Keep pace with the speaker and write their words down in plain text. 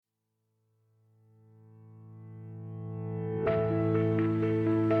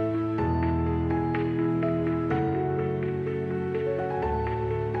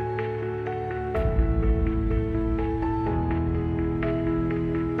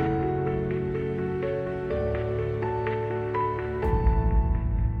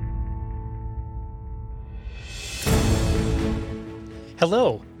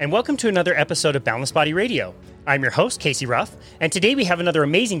Hello, and welcome to another episode of Boundless Body Radio. I'm your host, Casey Ruff, and today we have another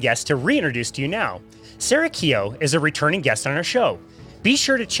amazing guest to reintroduce to you now. Sarah Keogh is a returning guest on our show. Be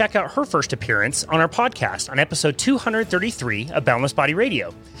sure to check out her first appearance on our podcast on episode 233 of Boundless Body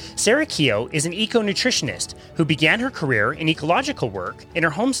Radio. Sarah Keogh is an eco-nutritionist who began her career in ecological work in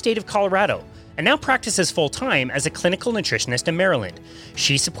her home state of Colorado and now practices full-time as a clinical nutritionist in Maryland.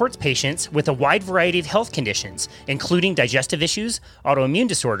 She supports patients with a wide variety of health conditions, including digestive issues, autoimmune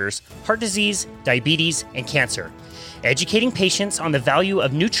disorders, heart disease, diabetes, and cancer. Educating patients on the value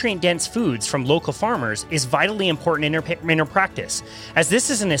of nutrient-dense foods from local farmers is vitally important in her practice, as this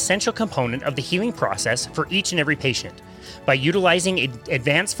is an essential component of the healing process for each and every patient. By utilizing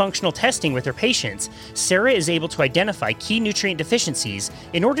advanced functional testing with her patients, Sarah is able to identify key nutrient deficiencies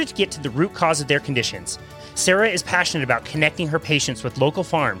in order to get to the root cause of their conditions. Sarah is passionate about connecting her patients with local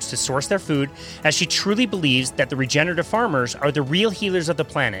farms to source their food, as she truly believes that the regenerative farmers are the real healers of the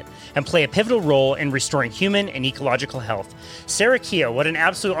planet and play a pivotal role in restoring human and ecological health. Sarah Keogh, what an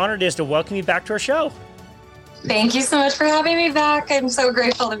absolute honor it is to welcome you back to our show. Thank you so much for having me back. I'm so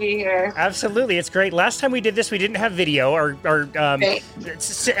grateful to be here. Absolutely. It's great. Last time we did this, we didn't have video.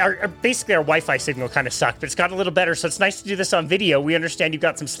 Basically, our Wi-Fi signal kind of sucked, but it's gotten a little better. So it's nice to do this on video. We understand you've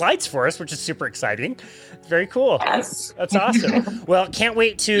got some slides for us, which is super exciting. Very cool. Yes. That's awesome. Well, can't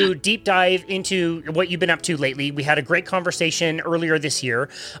wait to deep dive into what you've been up to lately. We had a great conversation earlier this year.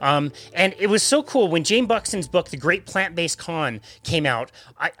 And it was so cool when Jane Buxton's book, The Great Plant-Based Con, came out.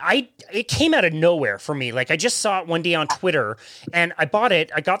 It came out of nowhere for me. Like, I just saw it one day on Twitter and I bought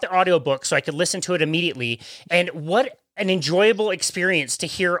it. I got the audiobook so I could listen to it immediately. And what an enjoyable experience to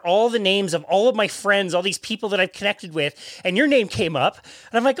hear all the names of all of my friends, all these people that I've connected with, and your name came up.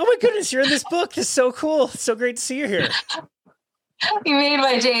 And I'm like, oh my goodness, you're in this book. This is so cool. It's so great to see you here. You made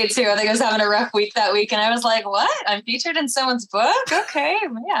my day too. I think I was having a rough week that week and I was like, what? I'm featured in someone's book? Okay,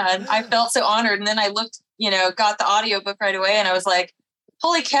 man. I felt so honored. And then I looked, got the audiobook right away and I was like,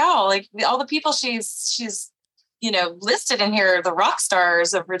 holy cow, like all the people she's listed in here are the rock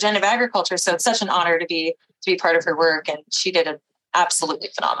stars of regenerative agriculture. So it's such an honor to be part of her work. And she did an absolutely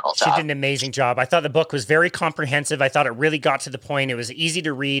phenomenal job. She did an amazing job. I thought the book was very comprehensive. I thought it really got to the point. It was easy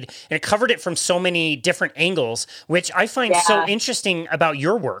to read and it covered it from so many different angles, which I find so interesting about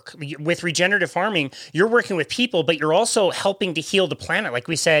your work with regenerative farming. You're working with people, but you're also helping to heal the planet. Like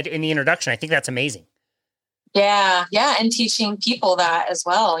we said in the introduction, I think that's amazing. Yeah. And teaching people that as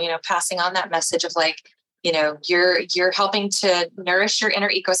well, passing on that message of like, you're helping to nourish your inner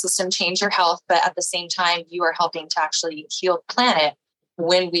ecosystem, change your health, but at the same time, you are helping to actually heal the planet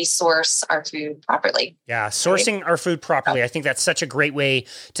when we source our food properly. Yeah, sourcing our food properly. I think that's such a great way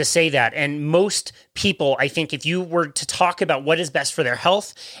to say that. And most people, I think if you were to talk about what is best for their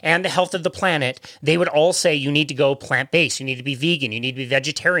health and the health of the planet, they would all say you need to go plant-based, you need to be vegan, you need to be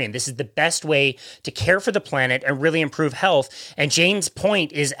vegetarian. This is the best way to care for the planet and really improve health. And Jane's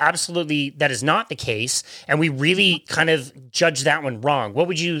point is absolutely that is not the case. And we really kind of judge that one wrong. What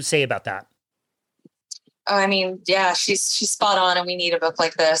would you say about that? I mean, yeah, she's spot on, and we need a book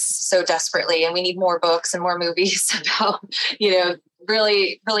like this so desperately, and we need more books and more movies about,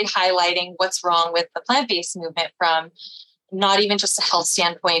 really, really highlighting what's wrong with the plant-based movement from not even just a health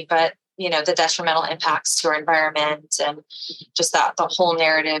standpoint, but the detrimental impacts to our environment and just that the whole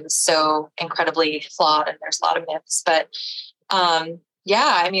narrative is so incredibly flawed, and there's a lot of myths. But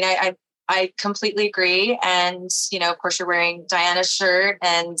I completely agree. And, of course, you're wearing Diana's shirt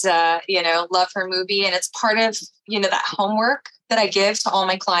and, love her movie. And it's part of, that homework that I give to all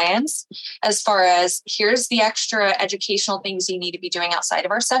my clients as far as here's the extra educational things you need to be doing outside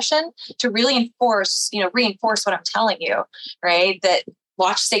of our session to really reinforce what I'm telling you, right? That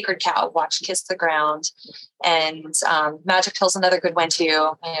watch Sacred Cow, watch Kiss the Ground, and Magic Pill's another good one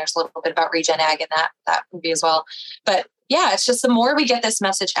too. There's a little bit about Regen Ag in that movie as well. But yeah, it's just the more we get this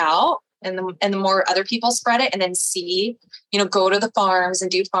message out, and the more other people spread it and then see, go to the farms and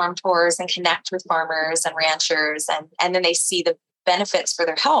do farm tours and connect with farmers and ranchers and then they see the benefits for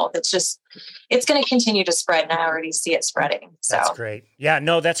their health. It's going to continue to spread, and I already see it spreading. So that's great. Yeah,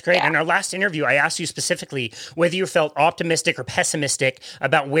 no, that's great. Yeah. In our last interview, I asked you specifically whether you felt optimistic or pessimistic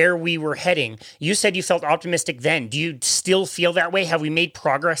about where we were heading. You said you felt optimistic then. Do you still feel that way? Have we made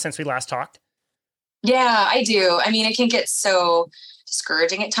progress since we last talked? Yeah, I do. I mean, it can get so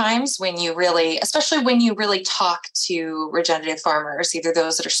discouraging at times especially when you really talk to regenerative farmers, either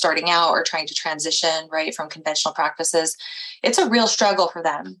those that are starting out or trying to transition, right, from conventional practices. It's a real struggle for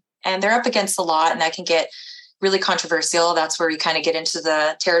them, and they're up against a lot, and that can get really controversial. That's where you kind of get into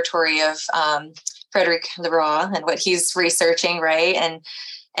the territory of Frederick Leroy and what he's researching, right? And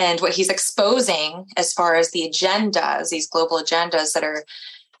and what he's exposing as far as the agendas, these global agendas that are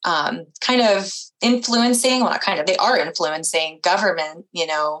kind of influencing, well, not kind of, they are influencing government,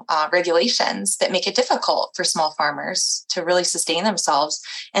 regulations that make it difficult for small farmers to really sustain themselves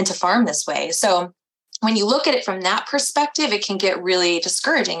and to farm this way. So when you look at it from that perspective, it can get really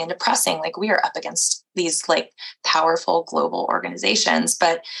discouraging and depressing. Like, we are up against these like powerful global organizations,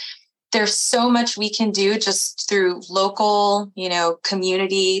 but there's so much we can do just through local,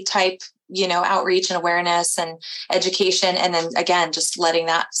 community type, outreach and awareness and education. And then again, just letting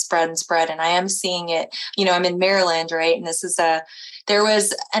that spread and spread. And I am seeing it, I'm in Maryland, right? And there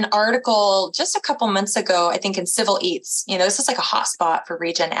was an article just a couple months ago, I think in Civil Eats, this is like a hot spot for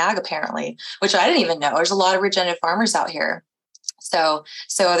regen ag apparently, which I didn't even know. There's a lot of regenerative farmers out here. So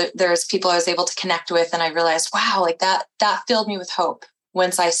there's people I was able to connect with, and I realized, wow, like that filled me with hope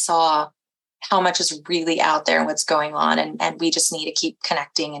once I saw how much is really out there and what's going on. And we just need to keep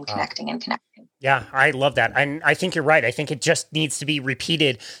connecting and connecting and connecting. Yeah, I love that. And I think you're right. I think it just needs to be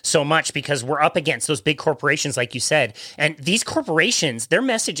repeated so much because we're up against those big corporations, like you said. And these corporations, their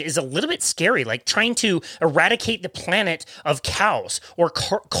message is a little bit scary, like trying to eradicate the planet of cows or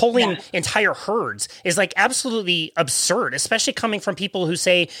culling entire herds is like absolutely absurd, especially coming from people who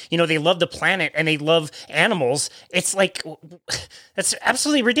say, they love the planet and they love animals. It's like, that's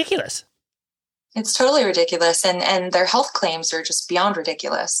absolutely ridiculous. It's totally ridiculous. And their health claims are just beyond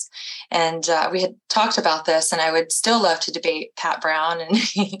ridiculous. And we had talked about this, and I would still love to debate Pat Brown and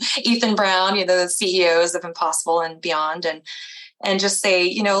Ethan Brown, the CEOs of Impossible and beyond, and just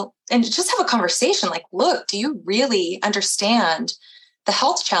say, and just have a conversation like, look, do you really understand the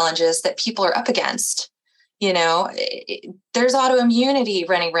health challenges that people are up against? There's autoimmunity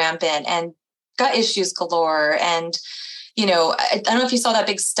running rampant and gut issues galore. And I don't know if you saw that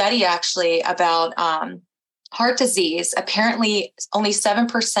big study actually about heart disease. Apparently, only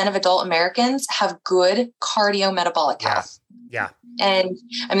 7% of adult Americans have good cardiometabolic health. Yeah. And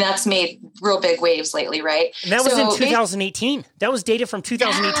I mean, that's made real big waves lately, right? And that was in 2018. That was data from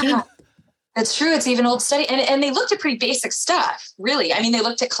 2018. Yeah, that's true. It's even old study. And they looked at pretty basic stuff, really. I mean, they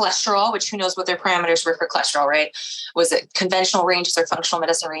looked at cholesterol, which who knows what their parameters were for cholesterol, right? Was it conventional ranges or functional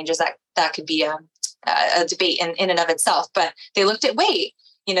medicine ranges? That could be a debate in and of itself, but they looked at weight,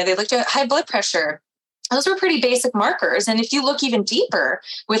 they looked at high blood pressure. Those were pretty basic markers. And if you look even deeper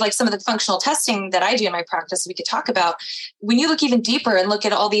with like some of the functional testing that I do in my practice, we could talk about, when you look even deeper and look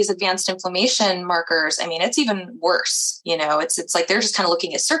at all these advanced inflammation markers, I mean, it's even worse. It's like they're just kind of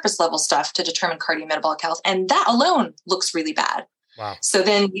looking at surface level stuff to determine cardiometabolic health. And that alone looks really bad. Wow. So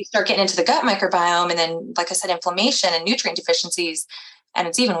then you start getting into the gut microbiome, and then, like I said, inflammation and nutrient deficiencies, and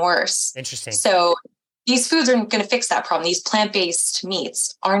it's even worse. Interesting. So these foods aren't going to fix that problem. These plant-based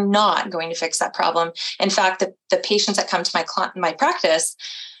meats are not going to fix that problem. In fact, the patients that come to my practice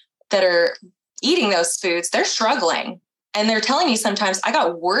that are eating those foods, they're struggling. And they're telling me sometimes, I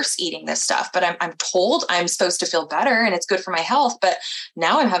got worse eating this stuff, but I'm told I'm supposed to feel better and it's good for my health. But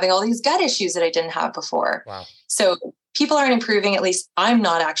now I'm having all these gut issues that I didn't have before. Wow. So people aren't improving. At least I'm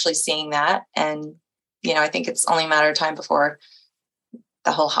not actually seeing that. And, I think it's only a matter of time before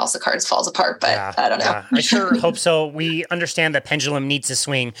the whole house of cards falls apart, but I don't know. Yeah, I sure hope so. We understand that pendulum needs to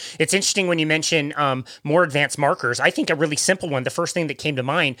swing. It's interesting when you mention more advanced markers. I think a really simple one, the first thing that came to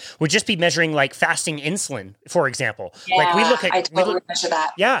mind would just be measuring like fasting insulin, for example. Yeah, like we look at, I totally measure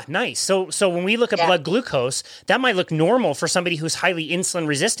that. Yeah, nice. So when we look at blood glucose, that might look normal for somebody who's highly insulin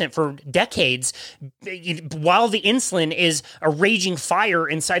resistant for decades. While the insulin is a raging fire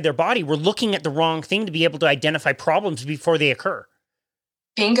inside their body, we're looking at the wrong thing to be able to identify problems before they occur.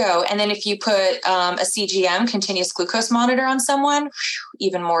 Bingo. And then if you put a CGM, continuous glucose monitor, on someone,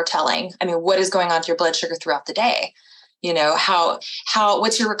 even more telling. I mean, what is going on with your blood sugar throughout the day?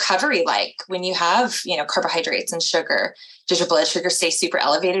 What's your recovery like when you have, carbohydrates and sugar? Does your blood sugar stay super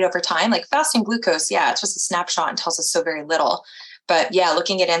elevated over time? Like fasting glucose, it's just a snapshot and tells us so very little. But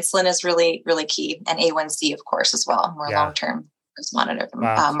looking at insulin is really, really key. And A1C, of course, as well, more long-term monitor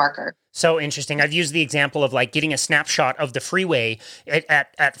marker. So interesting. I've used the example of like getting a snapshot of the freeway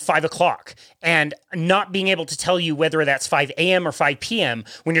at 5 o'clock and not being able to tell you whether that's 5 a.m. or 5 p.m.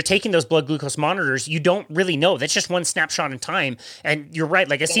 When you're taking those blood glucose monitors, you don't really know. That's just one snapshot in time. And you're right.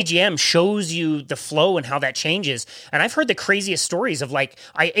 Like a CGM shows you the flow and how that changes. And I've heard the craziest stories of like,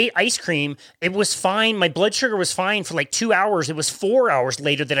 I ate ice cream. It was fine. My blood sugar was fine for like 2 hours. It was 4 hours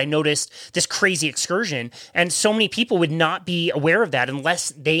later that I noticed this crazy excursion. And so many people would not be aware of that unless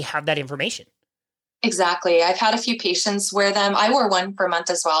they have that information. Exactly. I've had a few patients wear them. I wore one for a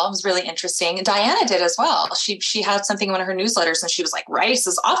month as well. It was really interesting. And Diana did as well. She had something in one of her newsletters and she was like, rice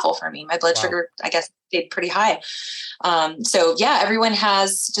is awful for me. My blood sugar, I guess, stayed pretty high. So yeah, everyone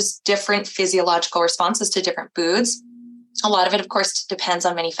has just different physiological responses to different foods. A lot of it, of course, depends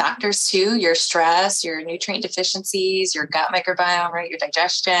on many factors too, your stress, your nutrient deficiencies, your gut microbiome, right? Your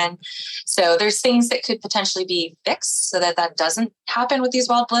digestion. So there's things that could potentially be fixed so that that doesn't happen with these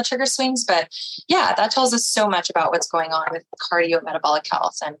wild blood sugar swings. But yeah, that tells us so much about what's going on with cardiometabolic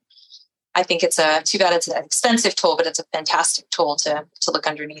health. And I think it's too bad it's an expensive tool, but it's a fantastic tool to look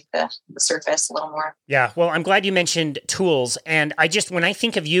underneath the surface a little more. Yeah. Well, I'm glad you mentioned tools. And when I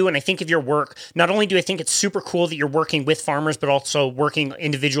think of you and I think of your work, not only do I think it's super cool that you're working with farmers, but also working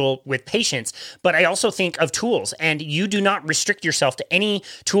individual with patients, but I also think of tools, and you do not restrict yourself to any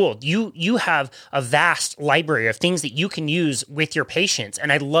tool. You have a vast library of things that you can use with your patients.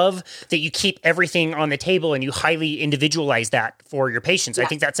 And I love that you keep everything on the table and you highly individualize that for your patients. Yeah. I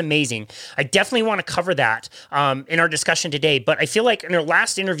think that's amazing. I definitely want to cover that in our discussion today, but I feel like in our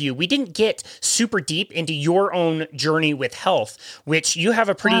last interview, we didn't get super deep into your own journey with health, which you have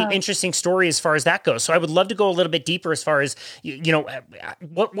a pretty interesting story as far as that goes. So I would love to go a little bit deeper as far as,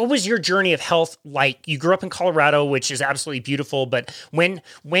 what was your journey of health like? You grew up in Colorado, which is absolutely beautiful, but when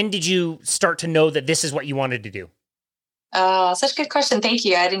did you start to know that this is what you wanted to do? Oh, such a good question. Thank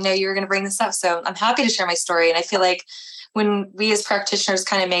you. I didn't know you were going to bring this up. So I'm happy to share my story. And I feel like when we as practitioners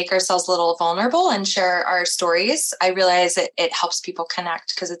kind of make ourselves a little vulnerable and share our stories, I realize it helps people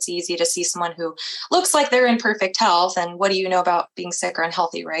connect, because it's easy to see someone who looks like they're in perfect health. And what do you know about being sick or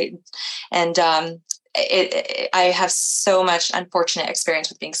unhealthy, right? And I have so much unfortunate experience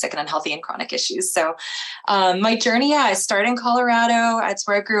with being sick and unhealthy and chronic issues. So my journey, I started in Colorado. That's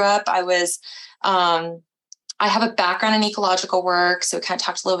where I grew up. I have a background in ecological work, so we kind of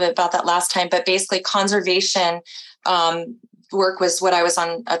talked a little bit about that last time, but basically conservation work was what I was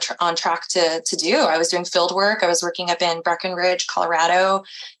on track to do. I was doing field work. I was working up in Breckenridge, Colorado,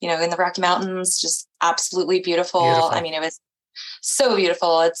 in the Rocky Mountains, just absolutely beautiful. I mean, it was so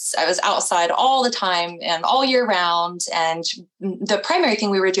beautiful. I was outside all the time and all year round. And the primary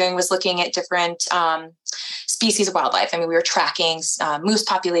thing we were doing was looking at different species of wildlife. I mean, we were tracking moose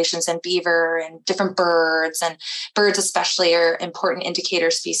populations and beaver and different birds, and birds especially are important indicator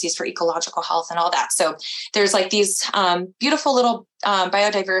species for ecological health and all that. So there's like these beautiful little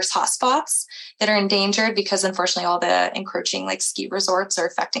biodiverse hotspots that are endangered because unfortunately all the encroaching like ski resorts are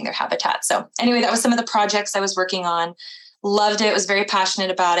affecting their habitat. So anyway, that was some of the projects I was working on. Loved it, was very passionate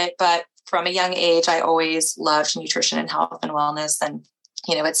about it. But from a young age, I always loved nutrition and health and wellness. And,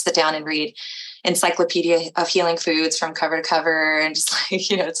 I'd sit down and read Encyclopedia of Healing Foods from cover to cover. And just like,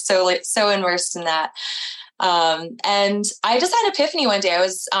 it's so immersed in that. And I just had an epiphany one day. I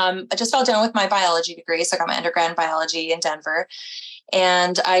just fell done with my biology degree. So I got my undergrad in biology in Denver.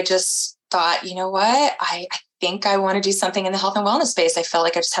 And I just thought, you know what? I think I want to do something in the health and wellness space. I felt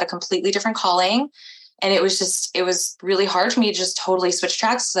like I just had a completely different calling. And it was really hard for me to just totally switch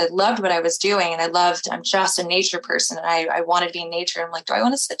tracks, because I loved what I was doing. And I'm just a nature person, and I wanted to be in nature. I'm like, do I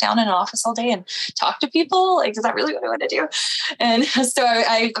want to sit down in an office all day and talk to people? Like, is that really what I want to do? And so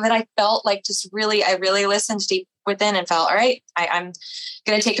I felt like I really listened deep within and felt, all right, I'm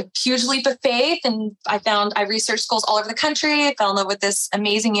going to take a huge leap of faith. And I researched schools all over the country. I fell in love with this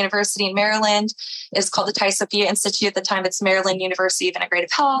amazing university in Maryland. It's called the Tai Sophia Institute. At the time, it's Maryland University of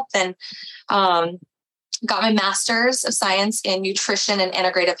Integrative Health. And, got my master's of science in nutrition and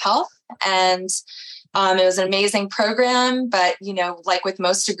integrative health. And it was an amazing program, but, like with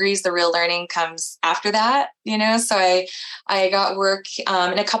most degrees, the real learning comes after that, so I got work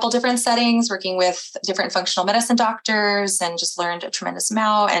in a couple different settings, working with different functional medicine doctors, and just learned a tremendous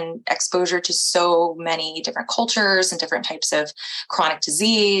amount, and exposure to so many different cultures and different types of chronic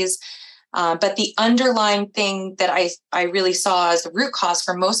disease. But the underlying thing that I really saw as the root cause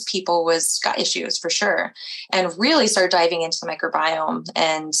for most people was gut issues, for sure. And really started diving into the microbiome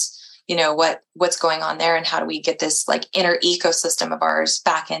and, what's going on there, and how do we get this like inner ecosystem of ours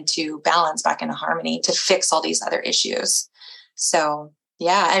back into balance, back into harmony to fix all these other issues. So,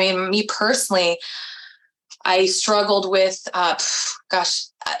 yeah, I mean, me personally, I struggled with,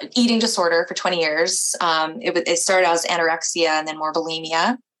 eating disorder for 20 years. It started out as anorexia and then more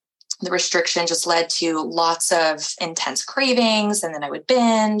bulimia. the restriction just led to lots of intense cravings. And then I would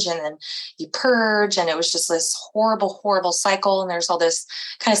binge, and then you purge. And it was just this horrible, horrible cycle. And there's all this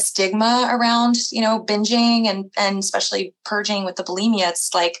kind of stigma around, binging and especially purging with the bulimia.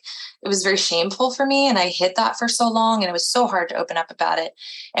 It's like, it was very shameful for me. And I hid that for so long. And it was so hard to open up about it.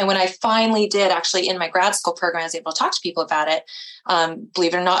 And when I finally did, actually in my grad school program, I was able to talk to people about it.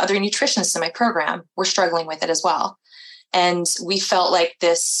 Believe it or not, other nutritionists in my program were struggling with it as well. And we felt like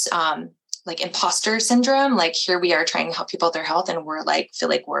this, like imposter syndrome, like here we are trying to help people with their health and we're like, feel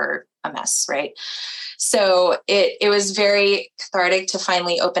like we're a mess. Right. So it was very cathartic to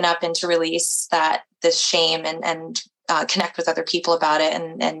finally open up and to release this shame and connect with other people about it.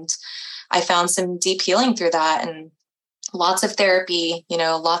 And I found some deep healing through that, and lots of therapy,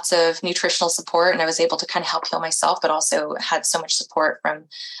 lots of nutritional support. And I was able to kind of help heal myself, but also had so much support from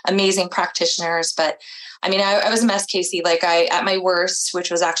amazing practitioners. But I mean, I was a mess, Casey. Like at my worst,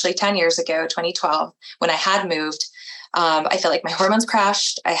 which was actually 10 years ago, 2012, when I had moved, I felt like my hormones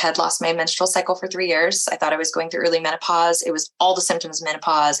crashed. I had lost my menstrual cycle for 3 years. I thought I was going through early menopause. It was all the symptoms of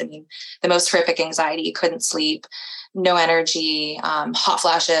menopause. I mean, the most horrific anxiety, couldn't sleep, no energy, hot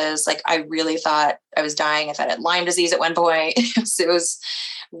flashes. Like I really thought I was dying. I thought I had Lyme disease at one point. It was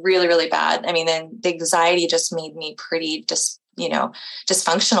really, really bad. I mean, then the anxiety just made me pretty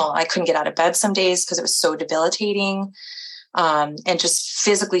dysfunctional. I couldn't get out of bed some days because it was so debilitating, and just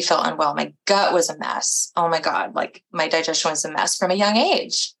physically felt unwell. My gut was a mess. Oh my God. Like my digestion was a mess from a young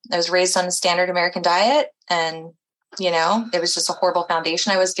age. I was raised on a standard American diet, and, it was just a horrible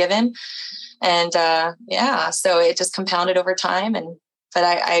foundation I was given. And, so it just compounded over time. But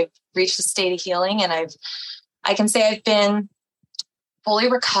I reached a state of healing, and I can say I've been fully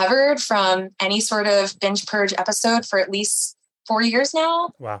recovered from any sort of binge purge episode for at least 4 years now.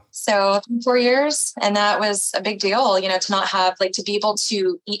 Wow. So 4 years. And that was a big deal, to not have, to be able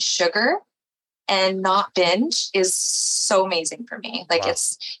to eat sugar and not binge is so amazing for me. Like wow.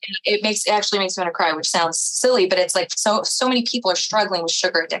 It actually makes me want to cry, which sounds silly, but it's like, so many people are struggling with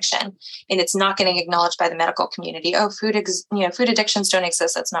sugar addiction, and it's not getting acknowledged by the medical community. Oh, food addictions don't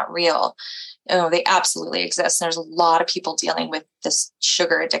exist. That's not real. Oh, they absolutely exist. And there's a lot of people dealing with this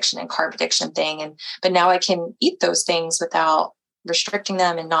sugar addiction and carb addiction thing. But now I can eat those things without restricting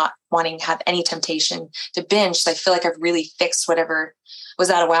them and not wanting to have any temptation to binge. So I feel like I've really fixed whatever was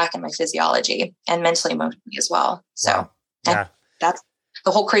out of whack in my physiology and mentally, emotionally as well. So wow. Yeah. That's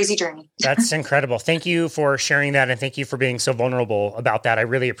the whole crazy journey. That's incredible. Thank you for sharing that. And thank you for being so vulnerable about that. I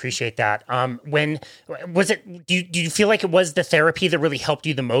really appreciate that. When was it, do you feel like it was the therapy that really helped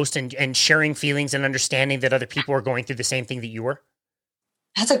you the most, and sharing feelings and understanding that other people were going through the same thing that you were?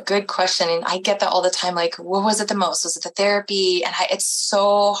 That's a good question. And I get that all the time. Like, what was it the most? Was it the therapy? And it's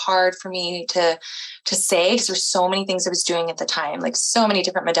so hard for me to say, because there's so many things I was doing at the time, like so many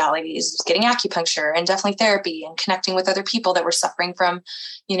different modalities, getting acupuncture and definitely therapy and connecting with other people that were suffering from,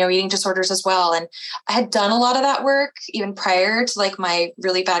 eating disorders as well. And I had done a lot of that work even prior to my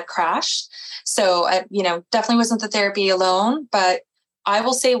really bad crash. So, definitely wasn't the therapy alone, but I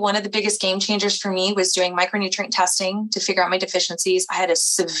will say one of the biggest game changers for me was doing micronutrient testing to figure out my deficiencies. I had a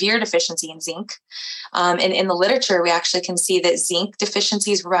severe deficiency in zinc. And in the literature, we actually can see that zinc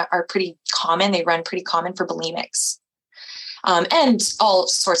deficiencies are pretty common. They run pretty common for bulimics. And all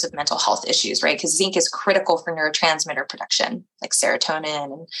sorts of mental health issues, right? Because zinc is critical for neurotransmitter production, like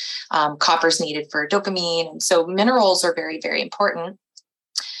serotonin, and copper is needed for dopamine. And so minerals are very, very important.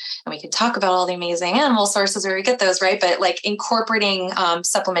 And we can talk about all the amazing animal sources where we get those, right? But incorporating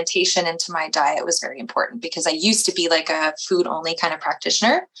supplementation into my diet was very important, because I used to be like a food only kind of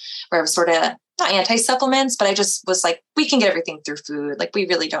practitioner, where I was sort of not anti-supplements, but I just was like, we can get everything through food. Like, we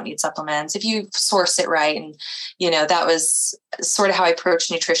really don't need supplements if you source it right. And, that was sort of how I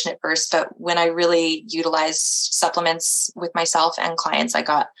approached nutrition at first. But when I really utilized supplements with myself and clients, I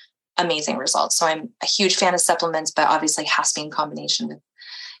got amazing results. So I'm a huge fan of supplements, but obviously has to be in combination with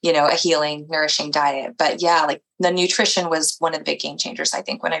a healing, nourishing diet. But yeah, the nutrition was one of the big game changers, I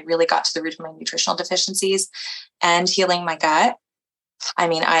think, when I really got to the root of my nutritional deficiencies and healing my gut. I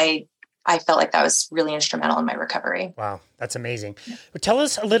mean, I felt like that was really instrumental in my recovery. Wow. That's amazing. Well, tell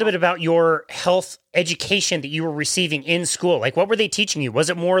us a little bit about your health education that you were receiving in school. What were they teaching you? Was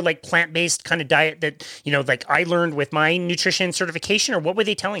it more like plant-based kind of diet that, I learned with my nutrition certification, or what were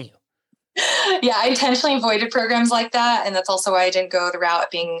they telling you? Yeah, I intentionally avoided programs like that. And that's also why I didn't go the route of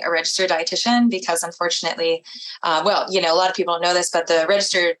being a registered dietitian, because unfortunately, a lot of people don't know this, but the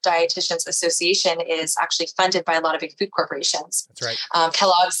Registered Dietitians Association is actually funded by a lot of big food corporations. That's right.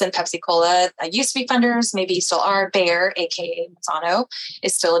 Kellogg's and Pepsi Cola used to be funders, maybe still are. Bayer, aka Monsanto,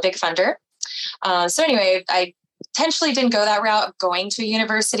 is still a big funder. So anyway, I intentionally didn't go that route, going to a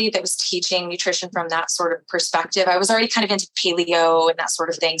university that was teaching nutrition from that sort of perspective. I was already kind of into paleo and that sort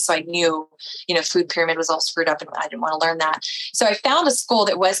of thing. So I knew, food pyramid was all screwed up and I didn't want to learn that. So I found a school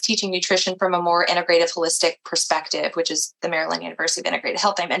that was teaching nutrition from a more integrative, holistic perspective, which is the Maryland University of Integrated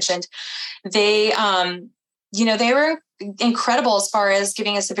Health I mentioned. They, they were incredible as far as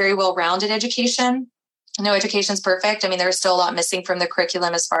giving us a very well-rounded education. No education's perfect. I mean, there's still a lot missing from the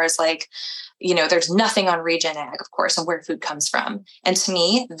curriculum as far as there's nothing on regen ag, of course, and where food comes from. And to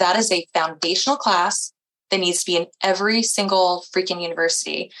me, that is a foundational class that needs to be in every single freaking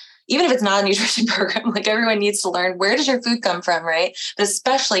university, even if it's not a nutrition program. Like, everyone needs to learn, where does your food come from, right? But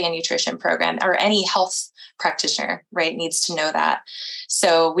especially a nutrition program, or any health practitioner, right, needs to know that.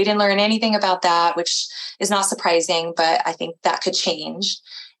 So we didn't learn anything about that, which is not surprising, but I think that could change.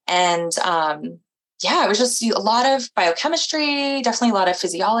 And it was just a lot of biochemistry, definitely a lot of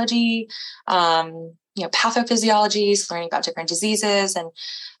physiology, pathophysiology, learning about different diseases. And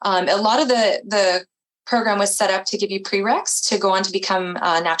a lot of the program was set up to give you prereqs to go on to become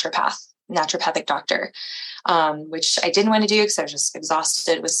a naturopathic doctor, which I didn't want to do because I was just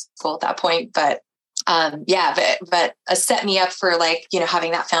exhausted with school at that point. But but set me up for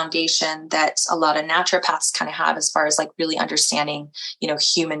having that foundation that a lot of naturopaths kind of have, as far as really understanding,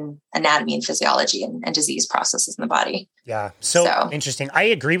 human anatomy and physiology and disease processes in the body. Yeah. So interesting. I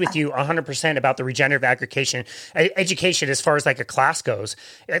agree with you 100% about the regenerative education as far as a class goes.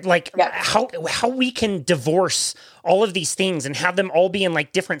 How we can divorce all of these things and have them all be in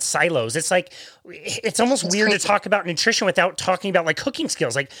different silos. It's almost weird to talk about nutrition without talking about cooking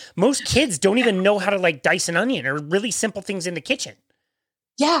skills. Most kids don't even know how to dice an onion or really simple things in the kitchen.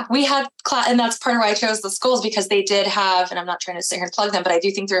 Yeah, we had class, and that's part of why I chose the schools, because they did have, and I'm not trying to sit here and plug them, but I do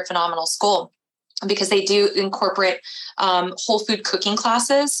think they're a phenomenal school, because they do incorporate whole food cooking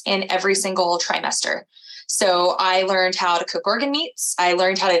classes in every single trimester. So I learned how to cook organ meats. I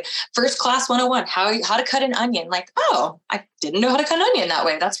learned how to, first class 101, how to cut an onion. I didn't know how to cut an onion that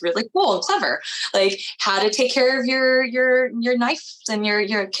way. That's really cool and clever. How to take care of your knives and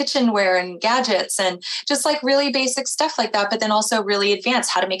your kitchenware and gadgets, and just really basic stuff like that. But then also really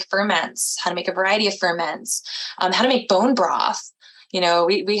advanced, how to make ferments, how to make a variety of ferments, how to make bone broth.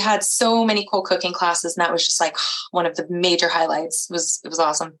 We had so many cool cooking classes, and that was just one of the major highlights. It was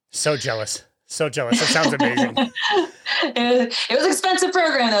awesome. So jealous. That sounds amazing. It was an expensive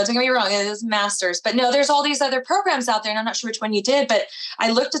program, though. Don't get me wrong. It was master's. But no, there's all these other programs out there, and I'm not sure which one you did, but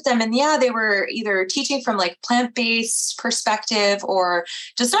I looked at them, and they were either teaching from plant-based perspective, or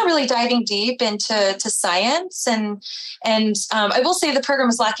just not really diving deep into science. And I will say the program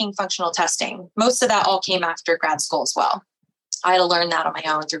was lacking functional testing. Most of that all came after grad school as well. I had to learn that on my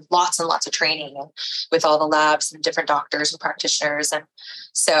own through lots and lots of training, and with all the labs and different doctors and practitioners. And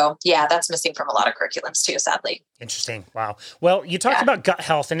so, that's missing from a lot of curriculums too, sadly. Interesting. Wow. Well, you talked about gut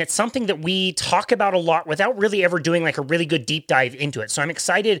health, and it's something that we talk about a lot without really ever doing a really good deep dive into it. So I'm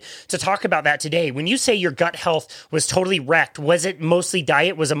excited to talk about that today. When you say your gut health was totally wrecked, was it mostly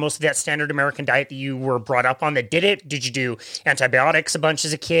diet? Was it mostly that standard American diet that you were brought up on that did it? Did you do antibiotics a bunch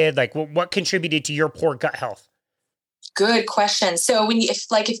as a kid? What contributed to your poor gut health? Good question. So when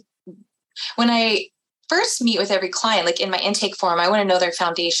I first meet with every client, in my intake form, I want to know their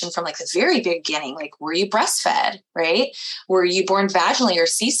foundation from the very beginning. Were you breastfed, right? Were you born vaginally or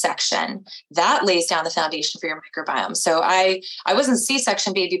C-section? That lays down the foundation for your microbiome. So I wasn't a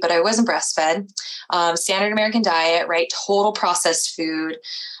C-section baby, but I wasn't breastfed. Standard American diet, right? Total processed food.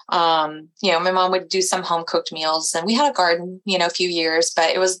 My mom would do some home cooked meals, and we had a garden, a few years, but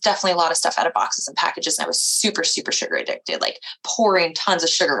it was definitely a lot of stuff out of boxes and packages. And I was super, super sugar addicted, pouring tons of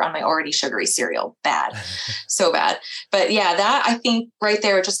sugar on my already sugary cereal. Bad, so bad. But that, I think right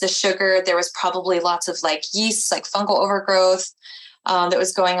there, just the sugar, there was probably lots of yeast, fungal overgrowth, that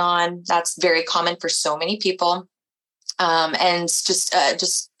was going on. That's very common for so many people. And just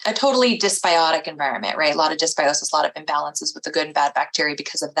a totally dysbiotic environment, right? A lot of dysbiosis, a lot of imbalances with the good and bad bacteria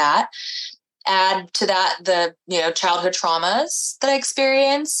because of that. Add to that the, childhood traumas that I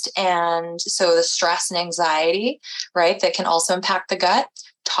experienced. And so the stress and anxiety, right, that can also impact the gut.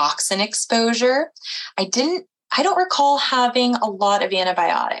 Toxin exposure. I don't recall having a lot of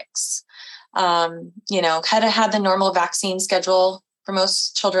antibiotics. Kind of had the normal vaccine schedule for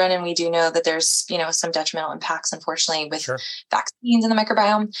most children. And we do know that there's, some detrimental impacts, unfortunately, with vaccines in the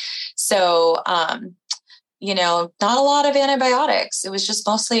microbiome. So, not a lot of antibiotics. It was just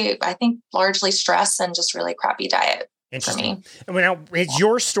mostly, I think, largely stress and just really crappy diet. Interesting. And now, is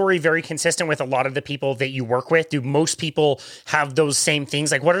your story very consistent with a lot of the people that you work with? Do most people have those same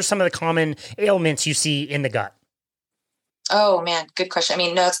things? What are some of the common ailments you see in the gut? Oh man, good question. I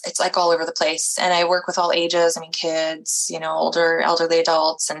mean, no, it's like all over the place. And I work with all ages. I mean, kids, older, elderly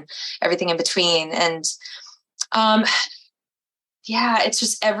adults and everything in between. And um, yeah, it's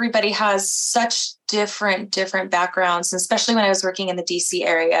just everybody has such different backgrounds. And especially when I was working in the DC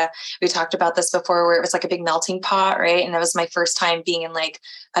area, we talked about this before, where it was like a big melting pot, right? And that was my first time being in like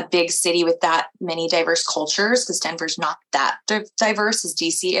a big city with that many diverse cultures, because Denver's not that diverse as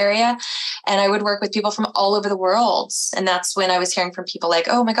DC area. And I would work with people from all over the world. And that's when I was hearing from people like,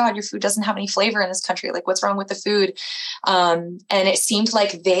 oh my God, your food doesn't have any flavor in this country. Like, what's wrong with the food? And it seemed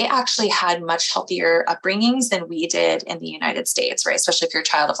like they actually had much healthier upbringings than we did in the United States, right? Especially if you're a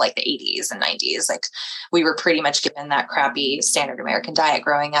child of like the 80s and 90s. Like, we were pretty much given that crappy standard American diet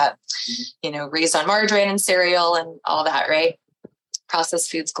growing up, raised on margarine and cereal and all that, right?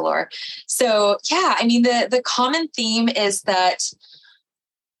 Processed foods galore. So yeah, I mean, the common theme is that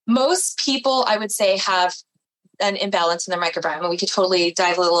most people, I would say, have an imbalance in their microbiome. And we could totally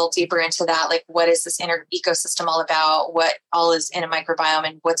dive a little deeper into that. Like, what is this inner ecosystem all about? What all is in a microbiome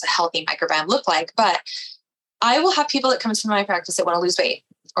and what's a healthy microbiome look like? But I will have people that come into my practice that want to lose weight,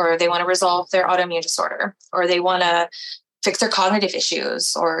 or they want to resolve their autoimmune disorder, or they want to fix their cognitive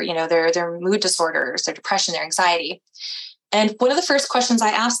issues, or, their mood disorders, their depression, their anxiety. And one of the first questions I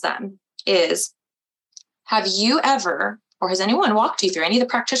ask them is, have you ever, or has anyone walked you through, any of the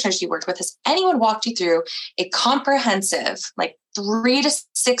practitioners you worked with, has anyone walked you through a comprehensive, like 3 to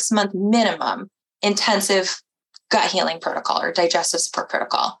 6 month minimum intensive gut healing protocol or digestive support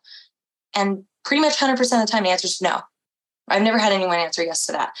protocol? And pretty much 100% of the time, the answer is no. I've never had anyone answer yes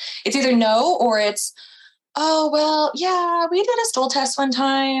to that. It's either no, or it's, oh, well, yeah, we did a stool test one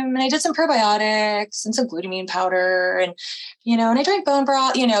time and I did some probiotics and some glutamine powder and, and I drank bone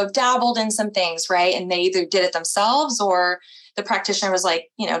broth, dabbled in some things, right? And they either did it themselves, or the practitioner was like,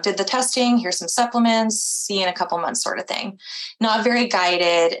 did the testing, here's some supplements, see you in a couple months sort of thing. Not very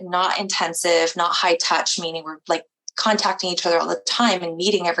guided, not intensive, not high touch, meaning we're like contacting each other all the time and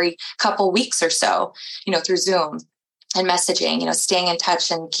meeting every couple weeks or so, through Zoom and messaging, staying in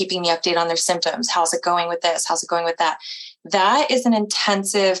touch and keeping me updated on their symptoms. How's it going with this? How's it going with that? That is an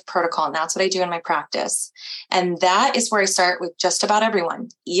intensive protocol. And that's what I do in my practice. And that is where I start with just about everyone,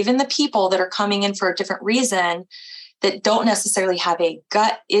 even the people that are coming in for a different reason that don't necessarily have a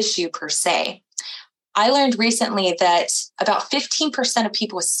gut issue per se. I learned recently that about 15% of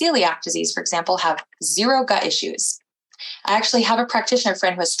people with celiac disease, for example, have zero gut issues. I actually have a practitioner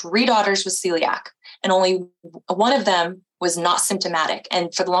friend who has 3 daughters with celiac, and only one of them was not symptomatic.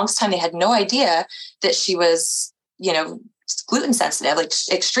 And for the longest time, they had no idea that she was, gluten sensitive, like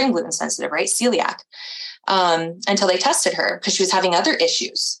extreme gluten sensitive, right? Celiac, until they tested her, because she was having other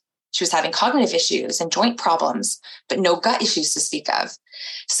issues. She was having cognitive issues and joint problems, but no gut issues to speak of.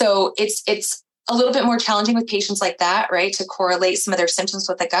 So it's a little bit more challenging with patients like that, right? To correlate some of their symptoms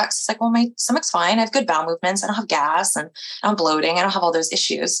with the gut. It's like, well, my stomach's fine. I have good bowel movements. I don't have gas and I'm bloating. I don't have all those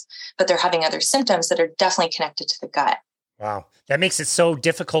issues, but they're having other symptoms that are definitely connected to the gut. Wow. That makes it so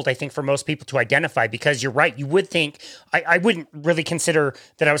difficult, I think, for most people to identify, because you're right. You would think, I wouldn't really consider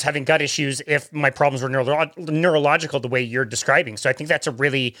that I was having gut issues if my problems were neurological the way you're describing. So I think that's a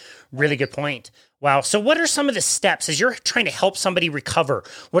really, really good point. Wow. So what are some of the steps as you're trying to help somebody recover?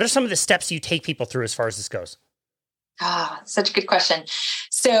 What are some of the steps you take people through as far as this goes? Such a good question.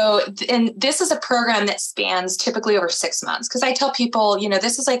 So, and this is a program that spans typically over 6 months, because I tell people,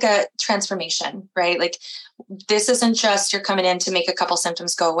 this is like a transformation, right? Like, this isn't just you're coming in to make a couple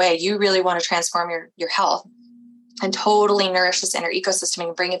symptoms go away. You really want to transform your health and totally nourish this inner ecosystem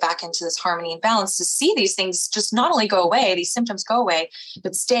and bring it back into this harmony and balance to see these things just not only go away, these symptoms go away,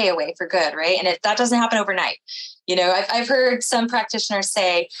 but stay away for good, right? And that doesn't happen overnight. I've heard some practitioners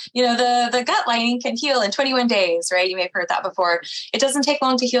say, the gut lining can heal in 21 days, right? You may have heard that before. It doesn't take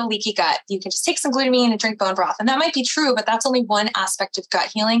long to heal leaky gut. You can just take some glutamine and drink bone broth. And that might be true, but that's only one aspect of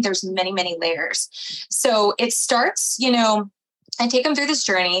gut healing. There's many, many layers. So it starts, I take them through this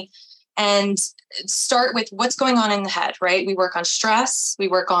journey and start with what's going on in the head, right? We work on stress. We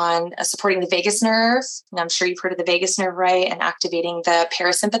work on supporting the vagus nerve. And I'm sure you've heard of the vagus nerve, right? And activating the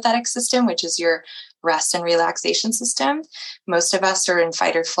parasympathetic system, which is your rest and relaxation system. Most of us are in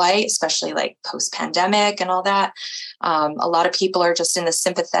fight or flight, especially like post-pandemic and all that. A lot of people are just in the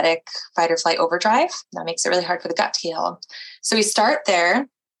sympathetic fight or flight overdrive. That makes it really hard for the gut to heal. So we start there.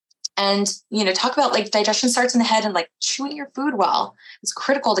 And, talk about like digestion starts in the head, and like chewing your food well. It's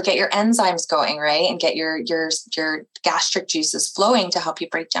critical to get your enzymes going, right? And get your gastric juices flowing to help you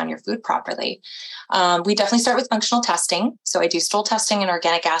break down your food properly. We definitely start with functional testing. So I do stool testing and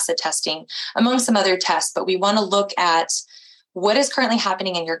organic acid testing, among some other tests, but we want to look at what is currently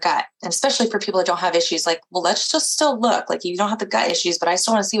happening in your gut? And especially for people that don't have issues, like, well, let's just still look like you don't have the gut issues, but I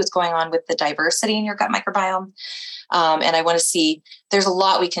still want to see what's going on with the diversity in your gut microbiome. And I want to see, there's a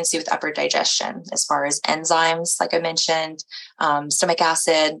lot we can see with upper digestion as far as enzymes, like I mentioned, stomach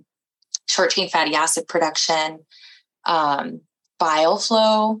acid, short chain fatty acid production, bile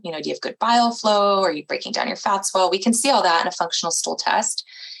flow. Do you have good bile flow? Are you breaking down your fats well? We can see all that in a functional stool test.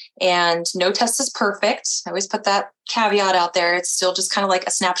 And no test is perfect. I always put that caveat out there. It's still just kind of like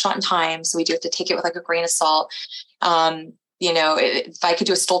a snapshot in time. So we do have to take it with like a grain of salt. If I could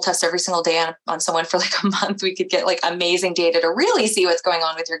do a stool test every single day on someone for like a month, we could get like amazing data to really see what's going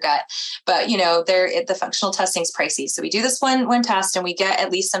on with your gut. But, the functional testing is pricey. So we do this one test and we get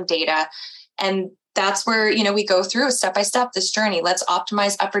at least some data. And that's where, we go through step by step this journey. Let's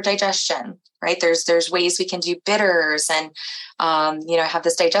optimize upper digestion, right? There's ways we can do bitters and, I have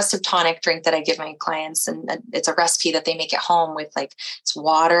this digestive tonic drink that I give my clients, and it's a recipe that they make at home with it's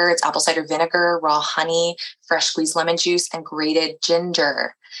water, it's apple cider vinegar, raw honey, fresh squeezed lemon juice, and grated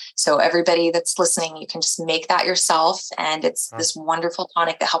ginger. So everybody that's listening, you can just make that yourself. And it's this wonderful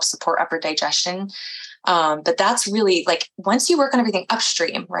tonic that helps support upper digestion. But that's really once you work on everything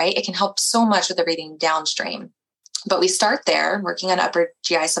upstream, right, it can help so much with everything downstream. But we start there working on upper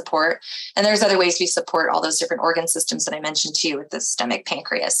GI support. And there's other ways we support all those different organ systems that I mentioned too, with the stomach,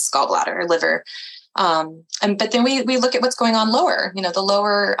 pancreas, gallbladder, liver. But then we look at what's going on lower, the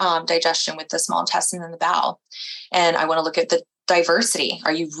lower digestion with the small intestine and the bowel. And I want to look at the diversity.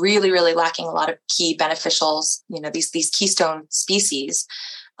 Are you really, really lacking a lot of key beneficials, these keystone species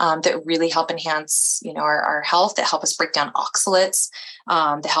that really help enhance, our health, that help us break down oxalates,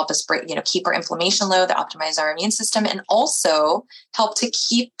 that help us keep our inflammation low, that optimize our immune system, and also help to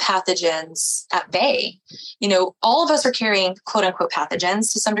keep pathogens at bay. All of us are carrying quote unquote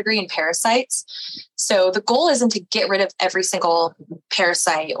pathogens to some degree, and parasites. So the goal isn't to get rid of every single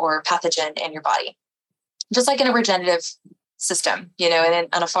parasite or pathogen in your body. Just like in a regenerative system, and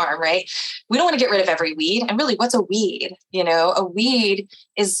on a farm, right? We don't want to get rid of every weed. And really, what's a weed? A weed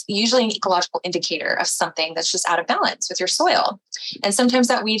is usually an ecological indicator of something that's just out of balance with your soil. And sometimes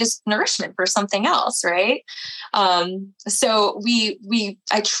that weed is nourishment for something else, right? So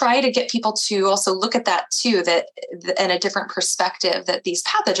I try to get people to also look at that too, that in a different perspective, that these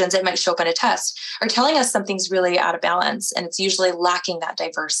pathogens that might show up in a test are telling us something's really out of balance, and it's usually lacking that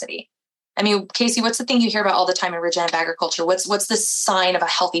diversity. I mean, Casey, what's the thing you hear about all the time in regenerative agriculture? What's the sign of a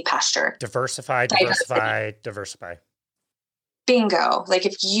healthy pasture? Diversify. Bingo.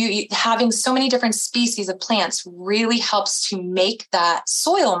 If you having so many different species of plants really helps to make that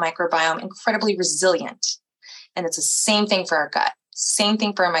soil microbiome incredibly resilient. And it's the same thing for our gut, same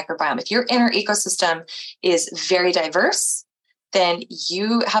thing for our microbiome. If your inner ecosystem is very diverse, then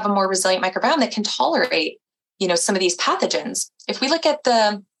you have a more resilient microbiome that can tolerate, some of these pathogens. If we look at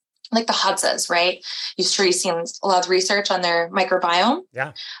the Hadsas, right? You've seen a lot of research on their microbiome.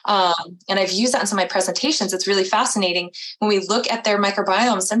 Yeah. And I've used that in some of my presentations. It's really fascinating. When we look at their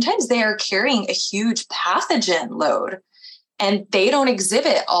microbiome, sometimes they are carrying a huge pathogen load, and they don't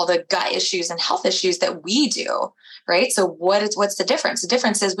exhibit all the gut issues and health issues that we do, right? So what's the difference? The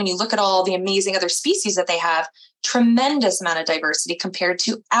difference is when you look at all the amazing other species that they have, tremendous amount of diversity compared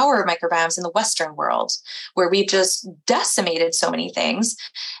to our microbiomes in the Western world, where we've just decimated so many things.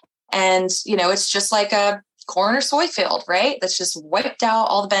 And, it's just like a corn or soy field, right? That's just wiped out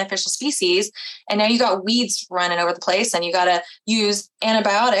all the beneficial species. And now you got weeds running over the place, and you got to use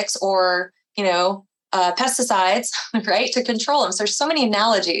antibiotics or, pesticides, right, to control them. So there's so many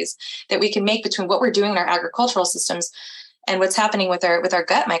analogies that we can make between what we're doing in our agricultural systems and what's happening with our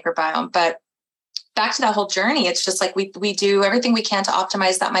gut microbiome. But back to that whole journey, it's just we do everything we can to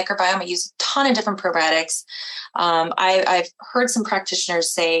optimize that microbiome. I use a ton of different probiotics. I've heard some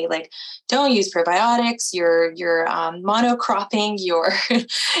practitioners say, don't use probiotics. You're monocropping your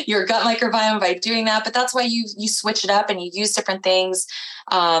gut microbiome by doing that. But that's why you switch it up and you use different things.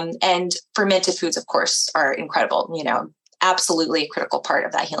 And fermented foods, of course, are incredible. Absolutely a critical part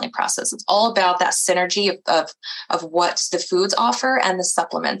of that healing process. It's all about that synergy of what the foods offer and the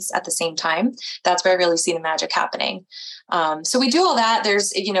supplements at the same time. That's where I really see the magic happening. So we do all that.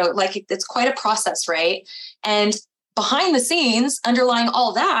 There's, it's quite a process, right? And behind the scenes, underlying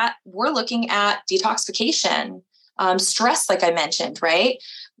all that, we're looking at detoxification, stress, like I mentioned, right?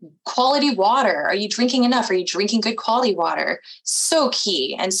 Quality water. Are you drinking enough? Are you drinking good quality water? So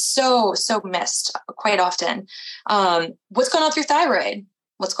key and so missed quite often. What's going on with your thyroid?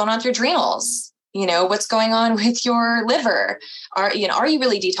 What's going on with your adrenals? What's going on with your liver? Are you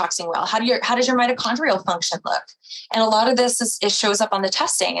really detoxing well? How does your mitochondrial function look? And a lot of this shows up on the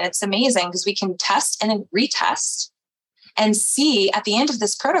testing, and it's amazing because we can test and then retest. and see at the end of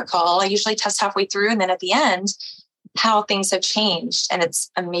this protocol, I usually test halfway through and then at the end, how things have changed. And it's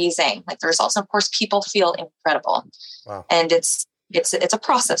amazing. Like the results. And of course, people feel incredible. Wow. And it's a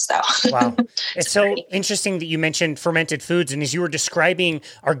process though. Wow. It's so interesting that you mentioned fermented foods. And as you were describing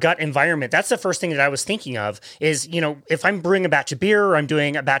our gut environment, that's the first thing that I was thinking of is, if I'm brewing a batch of beer or I'm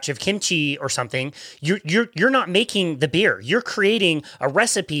doing a batch of kimchi or something, you're not making the beer. You're creating a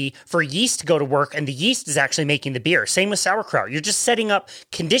recipe for yeast to go to work, and the yeast is actually making the beer. Same with sauerkraut. You're just setting up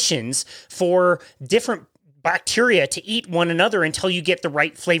conditions for different bacteria to eat one another until you get the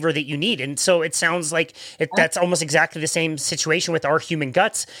right flavor that you need. And so it sounds like that's almost exactly the same situation with our human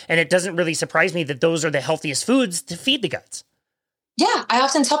guts. And it doesn't really surprise me that those are the healthiest foods to feed the guts. Yeah. I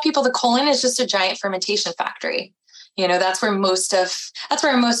often tell people the colon is just a giant fermentation factory. That's where most of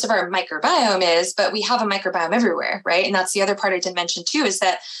our microbiome is, but we have a microbiome everywhere, right? And that's the other part I didn't mention too, is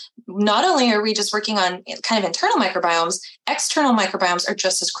that not only are we just working on kind of internal microbiomes, external microbiomes are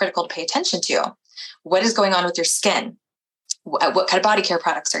just as critical to pay attention to. What is going on with your skin? What kind of body care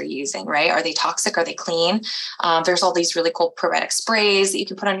products are you using, right? Are they toxic? Are they clean? There's all these really cool probiotic sprays that you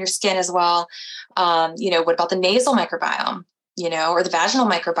can put on your skin as well. What about the nasal microbiome? Or the vaginal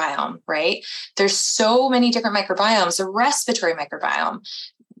microbiome, right? There's so many different microbiomes, the respiratory microbiome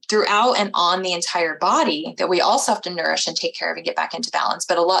throughout and on the entire body that we also have to nourish and take care of and get back into balance.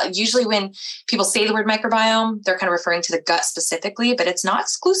 But usually when people say the word microbiome, they're kind of referring to the gut specifically, but it's not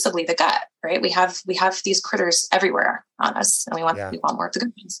exclusively the gut, right? We have these critters everywhere on us, and we want more of the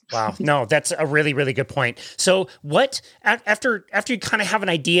good ones. Wow. No, that's a really, really good point. So what, after you kind of have an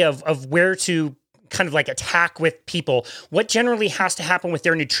idea of where to kind of like attack with people, what generally has to happen with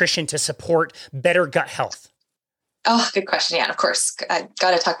their nutrition to support better gut health? Oh, good question. Yeah, of course. I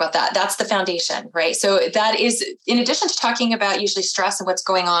got to talk about that. That's the foundation, right? So that is, in addition to talking about usually stress and what's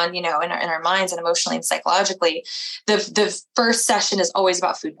going on, in our minds and emotionally and psychologically, the first session is always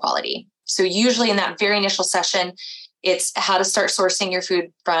about food quality. So usually in that very initial session, it's how to start sourcing your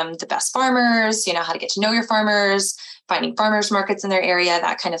food from the best farmers, how to get to know your farmers, finding farmers markets in their area,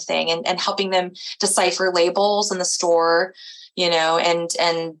 that kind of thing, and helping them decipher labels in the store, we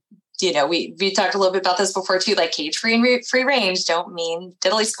talked a little bit about this before too, like cage free and free range don't mean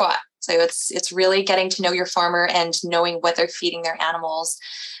diddly squat. So it's really getting to know your farmer and knowing what they're feeding their animals,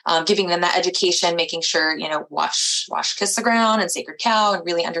 giving them that education, making sure, wash, kiss the ground and sacred cow, and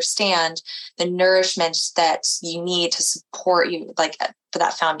really understand the nourishment that you need to support you, like for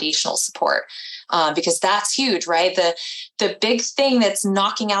that foundational support. Because that's huge, right? The big thing that's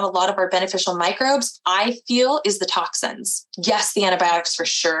knocking out a lot of our beneficial microbes, I feel, is the toxins. Yes, the antibiotics for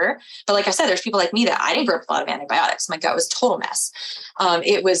sure. But like I said, there's people like me that I didn't grow up with a lot of antibiotics. My gut was a total mess.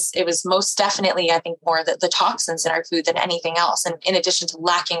 It was most definitely, I think, more the toxins in our food than anything else. And in addition to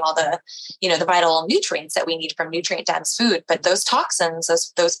lacking all the vital nutrients that we need from nutrient dense food, but those toxins,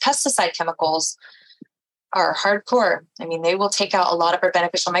 those pesticide chemicals are hardcore. I mean, they will take out a lot of our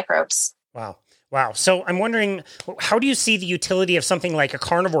beneficial microbes. Wow. So I'm wondering, how do you see the utility of something like a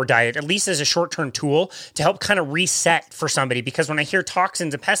carnivore diet, at least as a short-term tool to help kind of reset for somebody? Because when I hear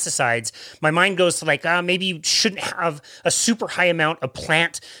toxins and pesticides, my mind goes to like, maybe you shouldn't have a super high amount of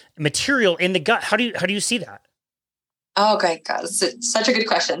plant material in the gut. How do you see that? Oh, great. God, it's such a good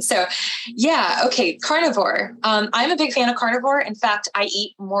question. So yeah. Okay. Carnivore. I'm a big fan of carnivore. In fact, I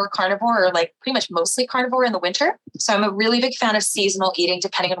eat more carnivore, or like pretty much mostly carnivore in the winter. So I'm a really big fan of seasonal eating,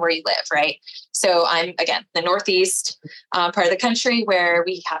 depending on where you live. Right. So I'm, again, the Northeast part of the country where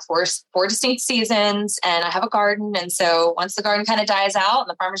we have four distinct seasons, and I have a garden. And so once the garden kind of dies out and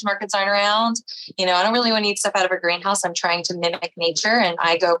the farmers markets aren't around, I don't really want to eat stuff out of a greenhouse. I'm trying to mimic nature, and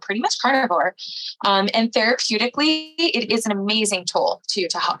I go pretty much carnivore. And therapeutically, it is an amazing tool to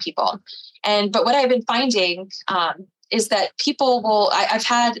help people. But what I've been finding is that people will, I've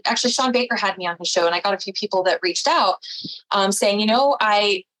had, actually Sean Baker had me on his show, and I got a few people that reached out saying,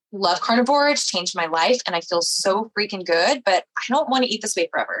 I love carnivore. It's changed my life and I feel so freaking good, but I don't want to eat this way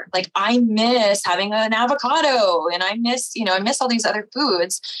forever. Like I miss having an avocado, and I miss all these other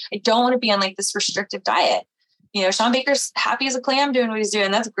foods. I don't want to be on like this restrictive diet. Sean Baker's happy as a clam doing what he's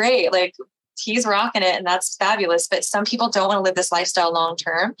doing. That's great. Like he's rocking it, and that's fabulous. But some people don't want to live this lifestyle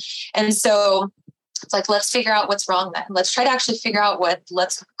long-term. And so it's like, let's figure out what's wrong then. Let's try to actually figure out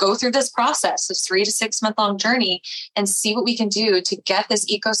let's go through this process, this 3 to 6 month long journey, and see what we can do to get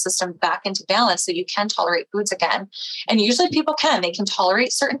this ecosystem back into balance so you can tolerate foods again. And usually people they can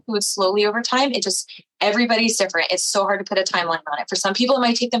tolerate certain foods slowly over time. Everybody's different. It's so hard to put a timeline on it. For some people, it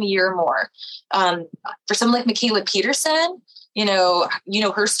might take them a year or more. For someone like Mikhaila Peterson,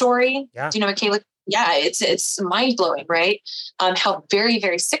 her story. Yeah. Do you know Mikhaila? yeah, it's mind blowing, right? How very,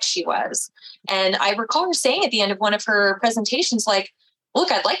 very sick she was. And I recall her saying at the end of one of her presentations, like,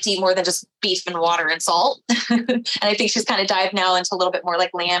 look, I'd like to eat more than just beef and water and salt. And I think she's kind of dived now into a little bit more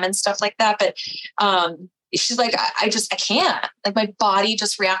like lamb and stuff like that. But she's like, I can't, like, my body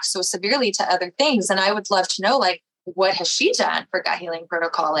just reacts so severely to other things. And I would love to know, like, what has she done for gut healing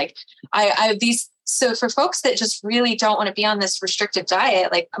protocol? Like I have these, so for folks that just really don't want to be on this restrictive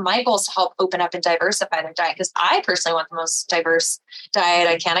diet, like my goal is to help open up and diversify their diet. Cause I personally want the most diverse diet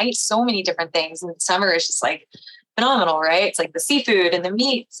I can. I eat so many different things, and summer is just like phenomenal, right? It's like the seafood and the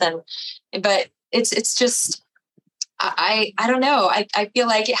meats but it's just, I don't know. I feel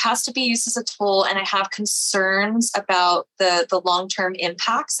like it has to be used as a tool, and I have concerns about the long-term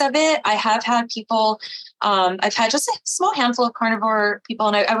impacts of it. I have had people, I've had just a small handful of carnivore people,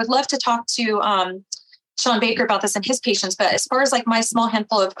 and I would love to talk to Sean Baker about this and his patients. But as far as like my small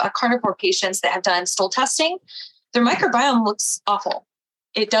handful of carnivore patients that have done stool testing, their microbiome looks awful.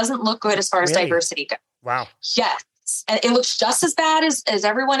 It doesn't look good as far as diversity goes. Wow. Yes. And it looks just as bad as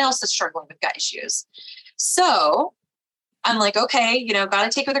everyone else is struggling with gut issues. So I'm like, okay, got to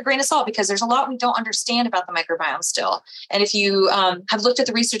take it with a grain of salt, because there's a lot we don't understand about the microbiome still. And if you have looked at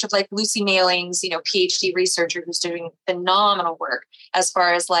the research of like Lucy Mailings, PhD researcher who's doing phenomenal work as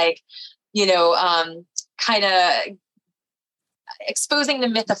far as like, kind of exposing the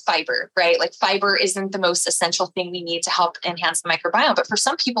myth of fiber, right? Like fiber isn't the most essential thing we need to help enhance the microbiome, but for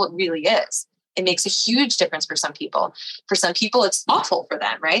some people it really is. It makes a huge difference for some people. For some people, it's awful for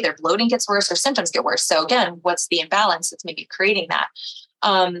them, right? Their bloating gets worse, their symptoms get worse. So again, what's the imbalance that's maybe creating that?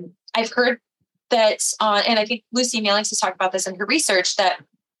 I've heard that, and I think Lucy Mailings has talked about this in her research, that,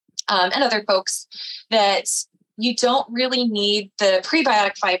 and other folks, that you don't really need the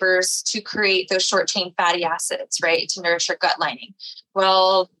prebiotic fibers to create those short chain fatty acids, right? To nourish your gut lining.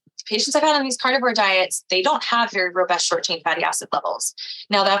 Well, patients I've had on these carnivore diets, they don't have very robust short chain fatty acid levels.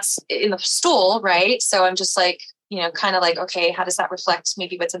 Now that's in the stool, right? So I'm just like, kind of like, okay, how does that reflect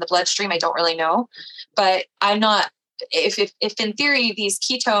maybe what's in the bloodstream? I don't really know, but I'm not, if in theory, these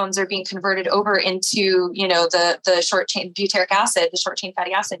ketones are being converted over into, the short chain butyric acid, the short chain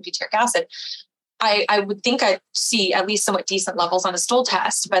fatty acid, butyric acid, I would think I'd see at least somewhat decent levels on a stool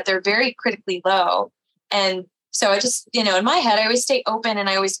test, but they're very critically low. And so I just, in my head, I always stay open and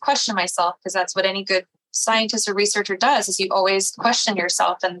I always question myself, because that's what any good scientist or researcher does, is you always question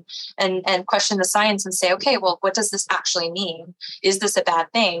yourself and question the science and say, okay, well, what does this actually mean? Is this a bad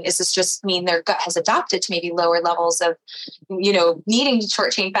thing? Is this just mean their gut has adapted to maybe lower levels of, needing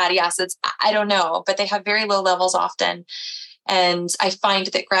short chain fatty acids? I don't know, but they have very low levels often. And I find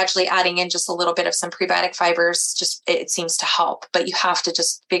that gradually adding in just a little bit of some prebiotic fibers, it seems to help. But you have to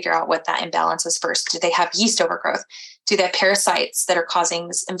just figure out what that imbalance is first. Do they have yeast overgrowth? Do they have parasites that are causing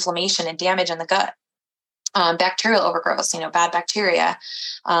this inflammation and damage in the gut? Bacterial overgrowth, bad bacteria,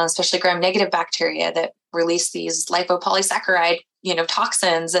 especially gram-negative bacteria that release these lipopolysaccharide,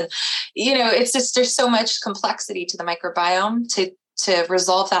 toxins. And, it's just, there's so much complexity to the microbiome to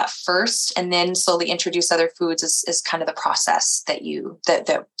resolve that first, and then slowly introduce other foods is kind of the process that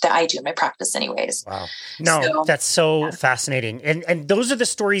I do in my practice anyways. Wow. No, that's so fascinating. And those are the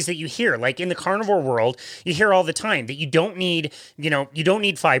stories that you hear, like in the carnivore world, you hear all the time that you don't need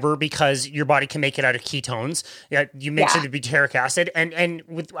fiber because your body can make it out of ketones. You mentioned the butyric acid,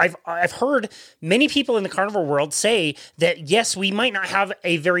 I've heard many people in the carnivore world say that, yes, we might not have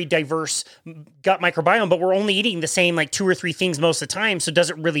a very diverse gut microbiome, but we're only eating the same like 2 or 3 things most of the time, so does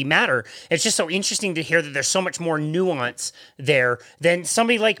it really matter? It's just so interesting to hear that there's so much more nuance there than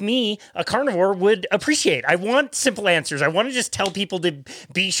somebody like me, a carnivore, would appreciate. I want simple answers. I want to just tell people to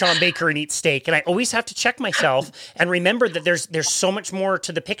be Sean Baker and eat steak, and I always have to check myself and remember that there's so much more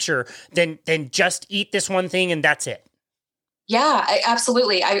to the picture than just eat this one thing and that's it. Yeah,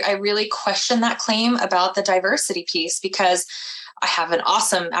 absolutely. I really question that claim about the diversity piece, because I have an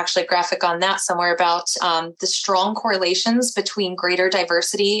awesome actually graphic on that somewhere about the strong correlations between greater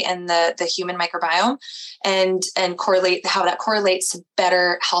diversity in the human microbiome and correlate how that correlates to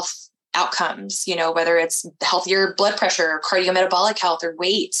better health outcomes, whether it's healthier blood pressure, cardiometabolic health, or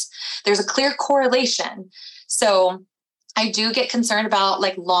weight. There's a clear correlation. So I do get concerned about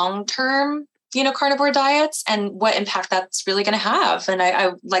like long-term carnivore diets and what impact that's really going to have. And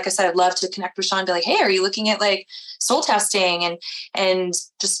I, like I said, I'd love to connect with Sean and be like, hey, are you looking at like stool testing? And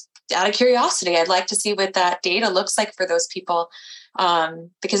just out of curiosity, I'd like to see what that data looks like for those people.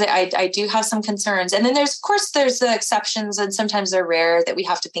 Because I do have some concerns. And then there's the exceptions, and sometimes they're rare, that we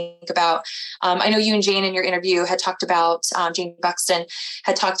have to think about. I know you and Jane in your interview had talked about, Jane Buxton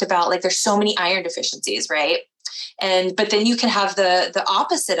had talked about, like, there's so many iron deficiencies, right? But then you can have the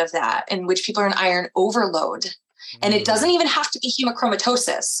opposite of that, in which people are in iron overload. And it doesn't even have to be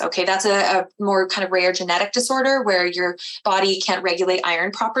hemochromatosis. Okay. That's a more kind of rare genetic disorder where your body can't regulate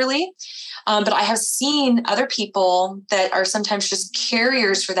iron properly. But I have seen other people that are sometimes just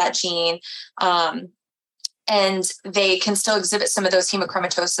carriers for that gene. And they can still exhibit some of those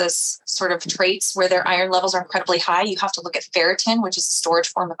hemochromatosis sort of traits where their iron levels are incredibly high. You have to look at ferritin, which is a storage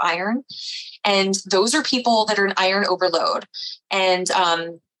form of iron. And those are people that are in iron overload. And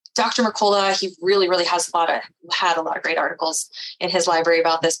Dr. Mercola, he really, really had a lot of great articles in his library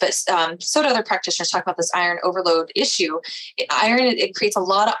about this, but so do other practitioners talk about this iron overload issue. It creates a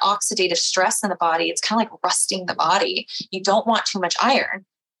lot of oxidative stress in the body. It's kind of like rusting the body. You don't want too much iron.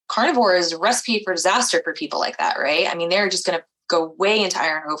 Carnivore is a recipe for disaster for people like that, right? I mean, they're just going to go way into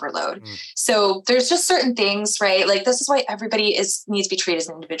iron overload. So there's just certain things, right? Like this is why everybody needs to be treated as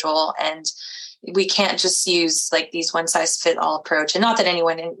an individual, and we can't just use like these one size fit all approach. And not that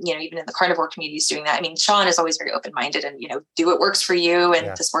anyone even in the carnivore community is doing that. I mean, Sean is always very open-minded and, do what works for you.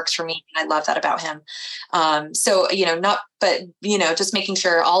 And this works for me. And I love that about him. Just making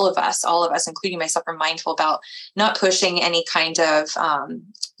sure all of us, including myself, are mindful about not pushing any kind of,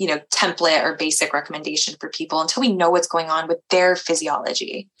 template or basic recommendation for people until we know what's going on with their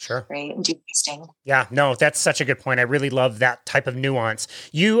physiology. Sure. Right. And do testing. Yeah, no, that's such a good point. I really love that type of nuance.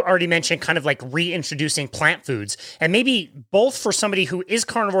 You already mentioned kind of like reintroducing plant foods, and maybe both for somebody who is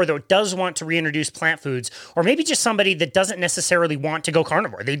carnivore that does want to reintroduce plant foods, or maybe just somebody that doesn't necessarily want to go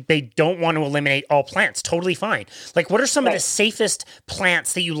carnivore. They don't want to eliminate all plants. Totally fine. Like, what are some of the safest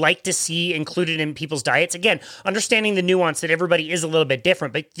plants that you like to see included in people's diets? Again, understanding the nuance that everybody is a little bit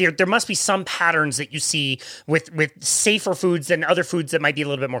different, but there must be some patterns that you see with safer foods than other foods that might be a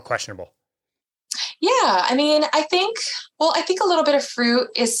little bit more questionable. Yeah. I mean, I think a little bit of fruit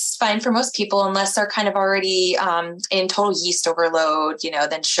is fine for most people, unless they're kind of already in total yeast overload,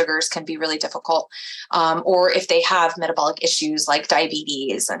 then sugars can be really difficult. Or if they have metabolic issues like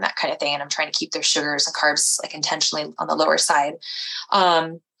diabetes and that kind of thing, and I'm trying to keep their sugars and carbs like intentionally on the lower side.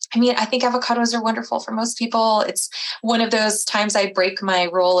 I think avocados are wonderful for most people. It's one of those times I break my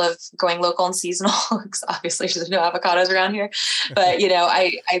rule of going local and seasonal, because obviously there's no avocados around here. But,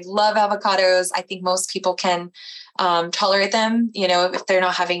 I love avocados. I think most people can tolerate them, if they're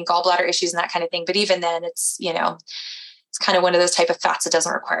not having gallbladder issues and that kind of thing. But even then, it's kind of one of those type of fats that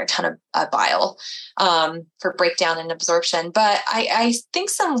doesn't require a ton of bile for breakdown and absorption. But I think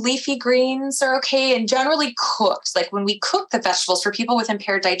some leafy greens are okay, and generally cooked. Like when we cook the vegetables for people with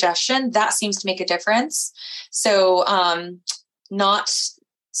impaired digestion, that seems to make a difference. So not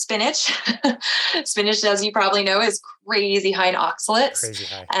spinach. Spinach, as you probably know, is crazy high in oxalates. Crazy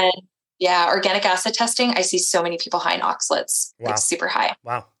high. And organic acid testing, I see so many people high in oxalates, like super high.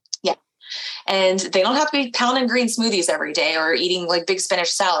 Wow. And they don't have to be pounding green smoothies every day or eating like big spinach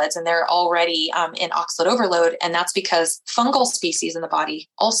salads. And they're already in oxalate overload. And that's because fungal species in the body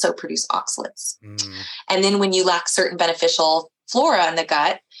also produce oxalates. And then when you lack certain beneficial flora in the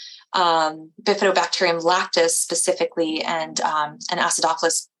gut, Bifidobacterium lactis specifically, and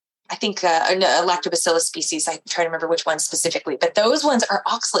Acidophilus, I think a Lactobacillus species, I'm trying to remember which one specifically, but those ones are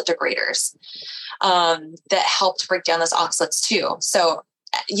oxalate degraders that help to break down those oxalates too. So,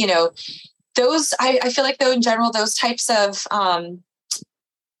 those, I feel like though in general, those types of,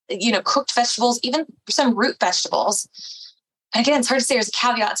 cooked vegetables, even some root vegetables, again, it's hard to say there's a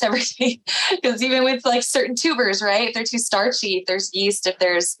caveat to everything, because even with like certain tubers, right? If they're too starchy, if there's yeast, if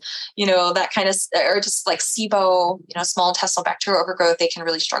there's, that kind of, or just like SIBO, small intestinal bacterial overgrowth, they can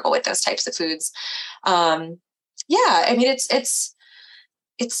really struggle with those types of foods.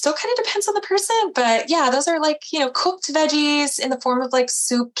 It still kind of depends on the person, but those are like, cooked veggies in the form of like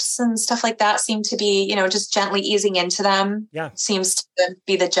soups and stuff like that seem to be, just gently easing into them. Yeah. Seems to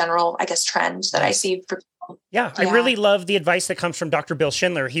be the general, I guess, trend that I see for people. Yeah, I really love the advice that comes from Dr. Bill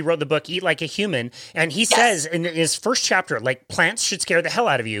Schindler. He wrote the book, Eat Like a Human, and he says in his first chapter, like, plants should scare the hell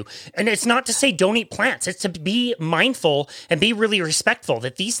out of you. And it's not to say don't eat plants. It's to be mindful and be really respectful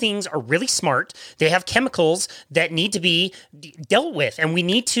that these things are really smart. They have chemicals that need to be dealt with. And we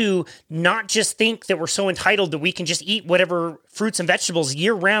need to not just think that we're so entitled that we can just eat whatever fruits and vegetables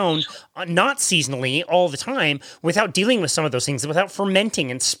year round, not seasonally all the time, without dealing with some of those things, without fermenting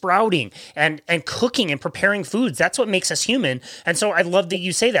and sprouting and cooking and preparing foods. That's what makes us human. And so I love that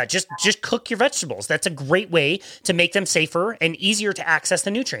you say that. Just cook your vegetables. That's a great way to make them safer and easier to access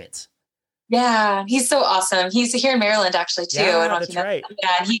the nutrients. Yeah, he's so awesome. He's here in Maryland actually too. Yeah, I don't know that's right.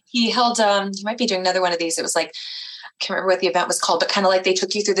 Yeah, he held he might be doing another one of these. It was like can't remember what the event was called, but kind of like they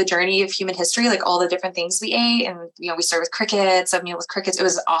took you through the journey of human history, like all the different things we ate. And, we started with crickets, a meal with crickets. It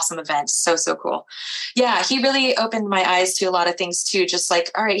was an awesome event. So cool. Yeah. He really opened my eyes to a lot of things too. Just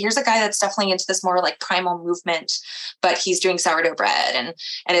like, all right, here's a guy that's definitely into this more like primal movement, but he's doing sourdough bread. And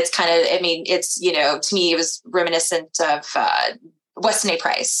it's kind of, it's, to me, it was reminiscent of, Weston A.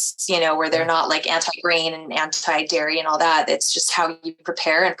 Price, where they're not like anti-grain and anti-dairy and all that. It's just how you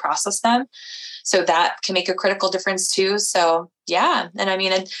prepare and process them. So that can make a critical difference too. So yeah.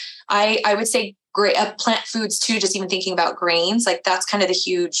 And I would say great plant foods too, just even thinking about grains, like that's kind of the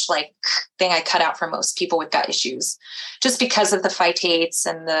huge like thing I cut out for most people with gut issues, just because of the phytates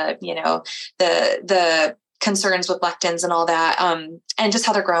and the concerns with lectins and all that. And just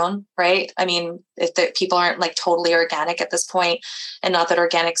how they're grown, right? If the people aren't like totally organic at this point, and not that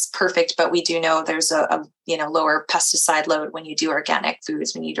organic's perfect, but we do know there's a lower pesticide load when you do organic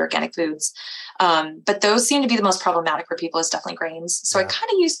foods, when you eat organic foods. But those seem to be the most problematic for people, is definitely grains. So yeah. I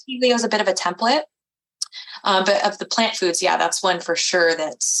kind of use paleo as a bit of a template. But of the plant foods, yeah, that's one for sure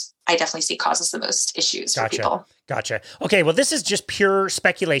that I definitely see causes the most issues for people. Gotcha. Okay, well, this is just pure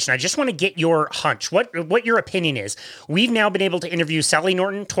speculation. I just want to get your hunch, what your opinion is. We've now been able to interview Sally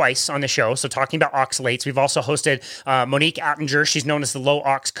Norton twice on the show, so talking about oxalates. We've also hosted Monique Attinger. She's known as the Low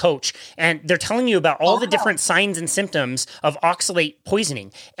Ox Coach, and they're telling you about all the different signs and symptoms of oxalate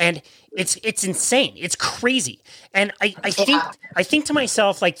poisoning. And it's insane. It's crazy. And I think to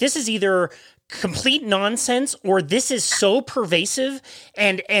myself, like, this is either complete nonsense, or this is so pervasive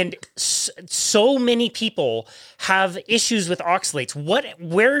and so many people have issues with oxalates.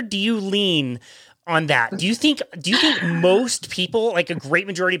 Where do you lean on that? Do you think most people, like a great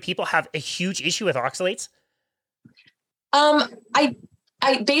majority of people, have a huge issue with oxalates? I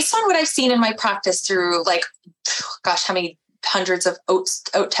based on what I've seen in my practice through like, gosh, how many hundreds of oat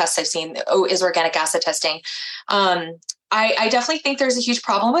tests I've seen. Oat is organic acid testing. I definitely think there's a huge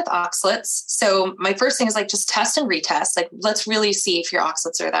problem with oxalates. So my first thing is like, just test and retest. Like, let's really see if your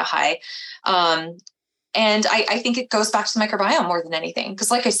oxalates are that high. And I think it goes back to the microbiome more than anything. Because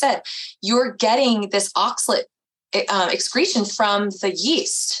like I said, you're getting this oxalate excretion from the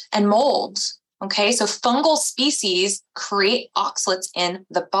yeast and mold. Okay. So fungal species create oxalates in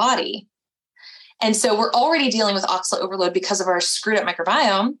the body. And so we're already dealing with oxalate overload because of our screwed up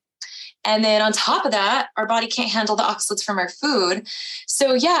microbiome. And then on top of that, our body can't handle the oxalates from our food.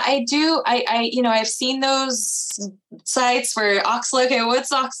 So yeah, I do. I've seen those sites where oxalate, okay,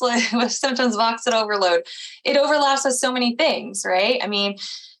 what's oxalate? What symptoms of oxalate overload? It overlaps with so many things, right?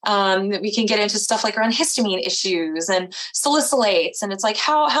 We can get into stuff like around histamine issues and salicylates. And it's like,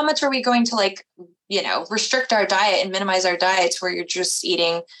 how much are we going to restrict our diet and minimize our diets where you're just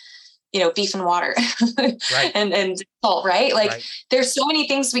eating beef and water right. and salt, right? Like There's so many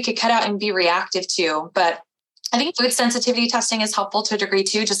things we could cut out and be reactive to, but I think food sensitivity testing is helpful to a degree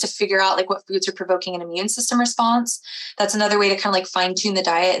too, just to figure out like what foods are provoking an immune system response. That's another way to kind of like fine tune the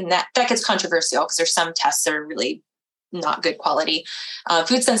diet. And that gets controversial because there's some tests that are really not good quality.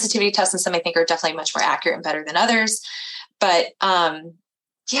 Food sensitivity tests and some I think are definitely much more accurate and better than others. But, I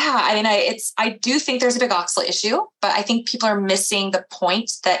do think there's a big oxalate issue, but I think people are missing the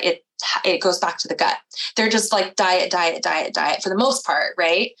point that it goes back to the gut. They're just like diet for the most part,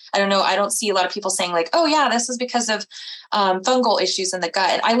 right? I don't know. I don't see a lot of people saying like, oh yeah, this is because of fungal issues in the gut.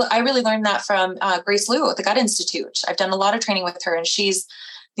 And I really learned that from Grace Liu at the Gut Institute. I've done a lot of training with her, and she's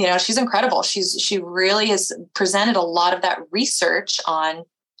incredible. She really has presented a lot of that research on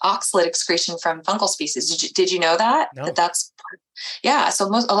oxalate excretion from fungal species. Did you know that? No. Yeah. So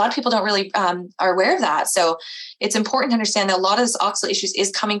a lot of people don't really are aware of that. So it's important to understand that a lot of this oxalate issues is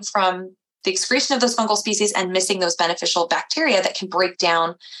coming from the excretion of those fungal species and missing those beneficial bacteria that can break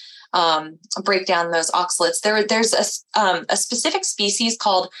down those oxalates. There's a specific species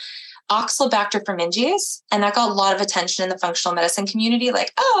called Oxalobacter pharyngeus, and that got a lot of attention in the functional medicine community.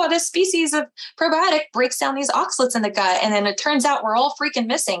 Like, oh, this species of probiotic breaks down these oxalates in the gut. And then it turns out we're all freaking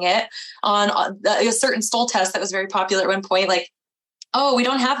missing it on a certain stool test that was very popular at one point. Like, oh, we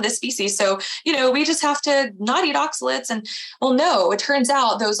don't have this species. So, we just have to not eat oxalates. And well, no, it turns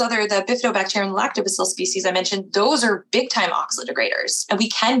out the Bifidobacterium and lactobacillus species I mentioned, those are big time oxalate degraders. And we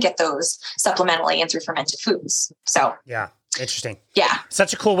can get those supplementally and through fermented foods. So yeah. Interesting. Yeah.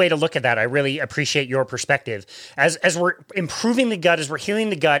 Such a cool way to look at that. I really appreciate your perspective. As we're improving the gut, as we're healing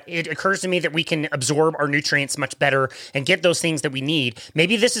the gut, it occurs to me that we can absorb our nutrients much better and get those things that we need.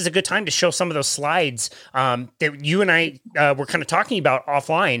 Maybe this is a good time to show some of those slides that you and I were kind of talking about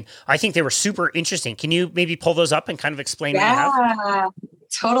offline. I think they were super interesting. Can you maybe pull those up and kind of explain what you have?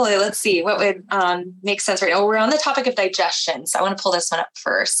 Totally. Let's see what would make sense right now. We're on the topic of digestion. So I want to pull this one up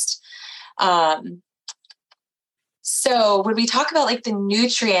first. So when we talk about like the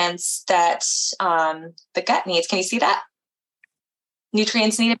nutrients that the gut needs, can you see that?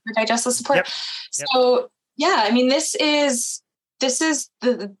 Nutrients needed for digestive support. Yep. So yeah, I mean, this is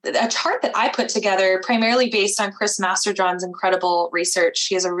a chart that I put together primarily based on Chris Masterjohn's incredible research.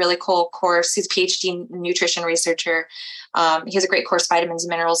 He has a really cool course. He's a PhD nutrition researcher. He has a great course, Vitamins and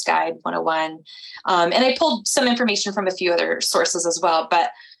Minerals Guide 101. And I pulled some information from a few other sources as well,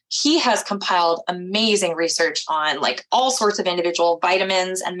 but he has compiled amazing research on like all sorts of individual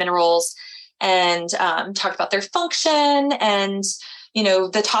vitamins and minerals, and talked about their function and,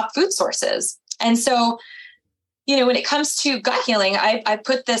 the top food sources. And so, when it comes to gut healing, I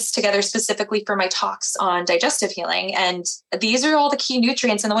put this together specifically for my talks on digestive healing. And these are all the key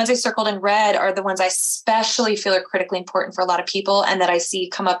nutrients. And the ones I circled in red are the ones I especially feel are critically important for a lot of people and that I see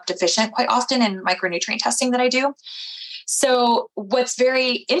come up deficient quite often in micronutrient testing that I do. So what's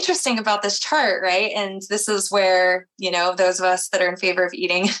very interesting about this chart, right? And this is where, those of us that are in favor of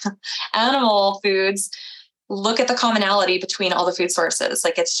eating animal foods look at the commonality between all the food sources.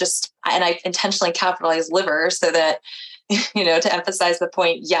 Like it's just, and I intentionally capitalize liver so that, to emphasize the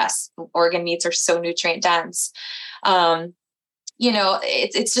point, yes, organ meats are so nutrient dense.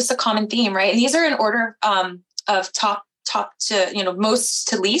 It's just a common theme, right? And these are in order of top to, most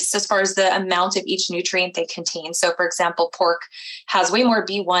to least as far as the amount of each nutrient they contain. So for example, pork has way more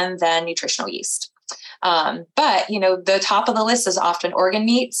B1 than nutritional yeast. But, the top of the list is often organ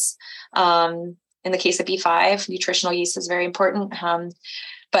meats. In the case of B5, nutritional yeast is very important.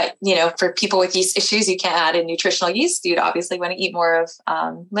 But, for people with yeast issues, you can't add in nutritional yeast. You'd obviously want to eat more of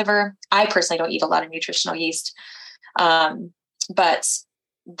liver. I personally don't eat a lot of nutritional yeast. But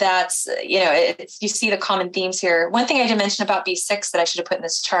that's, you see the common themes here. One thing I did mention about B6 that I should have put in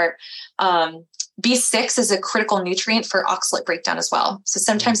this chart, B6 is a critical nutrient for oxalate breakdown as well. So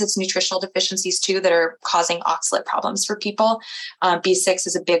sometimes it's nutritional deficiencies too that are causing oxalate problems for people. B6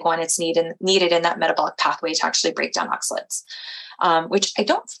 is a big one. It's needed in that metabolic pathway to actually break down oxalates, which I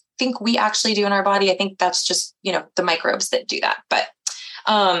don't think we actually do in our body. I think that's just, the microbes that do that. But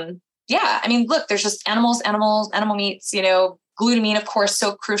look, there's just animal meats, glutamine, of course,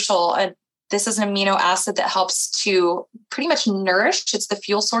 so crucial. And this is an amino acid that helps to pretty much nourish. It's the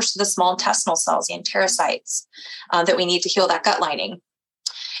fuel source of the small intestinal cells, the enterocytes, that we need to heal that gut lining.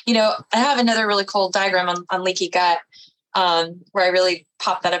 I have another really cool diagram on leaky gut, where I really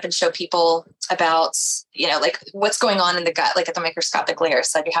pop that up and show people about, like what's going on in the gut, like at the microscopic layer.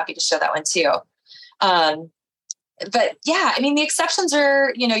 So I'd be happy to show that one too. But yeah, the exceptions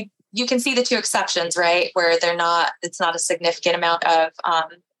are, you can see the two exceptions, right? Where it's not a significant amount of,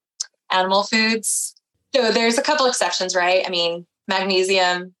 animal foods. So there's a couple exceptions, right?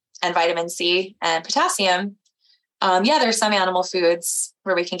 Magnesium and vitamin C and potassium. There's some animal foods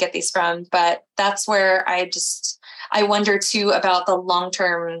where we can get these from, but that's where I wonder too about the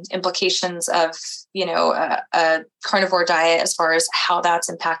long-term implications of, a carnivore diet as far as how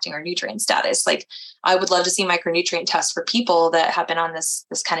that's impacting our nutrient status. Like I would love to see micronutrient tests for people that have been on this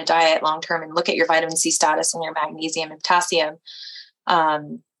kind of diet long-term and look at your vitamin C status and your magnesium and potassium.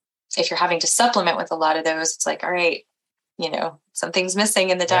 If you're having to supplement with a lot of those, it's like, all right, something's missing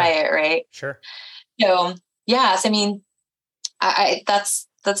in the diet, right? Sure. So yes, that's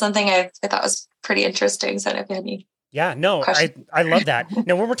something I thought was pretty interesting. So I don't know if you had any. Yeah, no, I love that.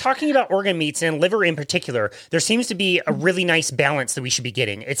 Now, when we're talking about organ meats and liver in particular, there seems to be a really nice balance that we should be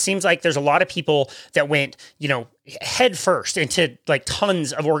getting. It seems like there's a lot of people that went, head first into like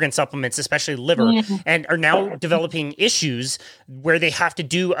tons of organ supplements, especially liver, and are now developing issues where they have to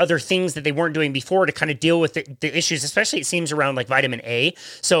do other things that they weren't doing before to kind of deal with the issues, especially it seems around like vitamin A.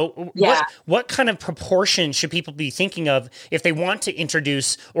 So what kind of proportion should people be thinking of if they want to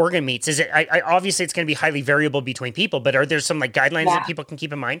introduce organ meats? Is it, obviously it's going to be highly variable between people, but are there some like guidelines that people can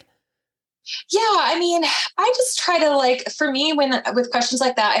keep in mind? Yeah, I just try to for me, with questions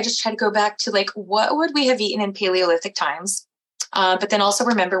like that, I just try to go back to what would we have eaten in Paleolithic times? But then also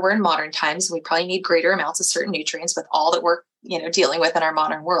remember we're in modern times. We probably need greater amounts of certain nutrients with all that we're, dealing with in our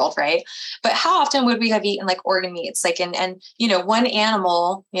modern world. Right. But how often would we have eaten organ meats? And one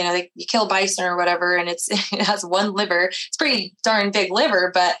animal, you kill bison or whatever, and it has one liver. It's pretty darn big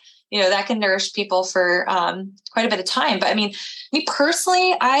liver, but that can nourish people for quite a bit of time. But me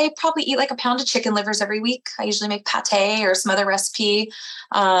personally, I probably eat a pound of chicken livers every week. I usually make pate or some other recipe.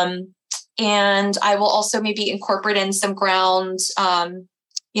 And I will also maybe incorporate in some ground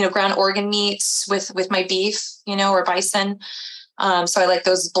organ meats with my beef, or bison. So I like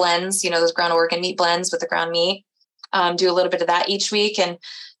those blends, those ground organ meat blends with the ground meat. Do a little bit of that each week. And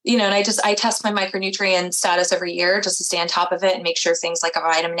and I test my micronutrient status every year just to stay on top of it and make sure things like a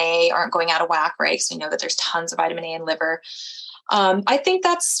vitamin A aren't going out of whack, right? Because we know that there's tons of vitamin A in liver. I think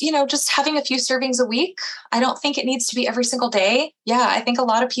that's, just having a few servings a week. I don't think it needs to be every single day. Yeah, I think a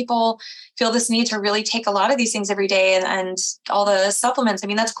lot of people feel this need to really take a lot of these things every day and all the supplements. I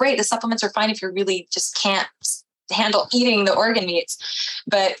mean, that's great. The supplements are fine if you really just can't handle eating the organ meats.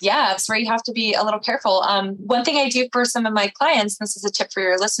 But yeah, that's where you have to be a little careful. One thing I do for some of my clients, and this is a tip for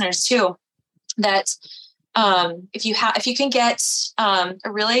your listeners too, that if you can get a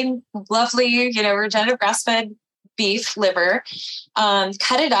really lovely, regenerative grass-fed beef liver,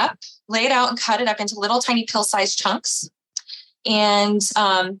 cut it up, lay it out and cut it up into little tiny pill-sized chunks, and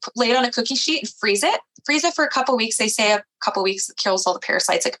lay it on a cookie sheet and freeze it. Freeze it for a couple of weeks. They say a couple of weeks kills all the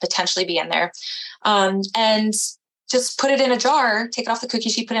parasites that could potentially be in there. And just put it in a jar, take it off the cookie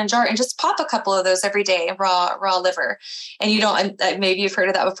sheet, put it in a jar, and just pop a couple of those every day, raw liver. And maybe you've heard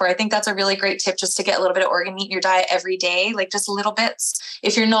of that before. I think that's a really great tip, just to get a little bit of organ meat in your diet every day, like just little bits,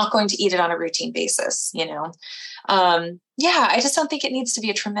 if you're not going to eat it on a routine basis, I just don't think it needs to be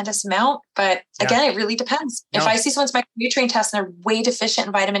a tremendous amount, but again, it really depends. No. If I see someone's micronutrient test and they're way deficient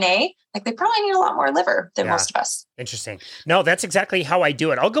in vitamin A, like they probably need a lot more liver than most of us. Interesting. No, that's exactly how I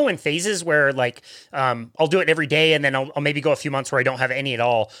do it. I'll go in phases where I'll do it every day, and then I'll maybe go a few months where I don't have any at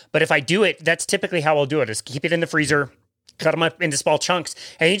all. But if I do it, that's typically how I'll do it, is keep it in the freezer, cut them up into small chunks,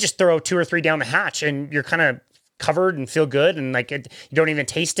 and you just throw 2 or 3 down the hatch, and you're kind of covered and feel good, and you don't even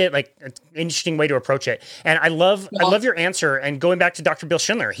taste it. Like, it's an interesting way to approach it. And I love your answer. And going back to Dr. Bill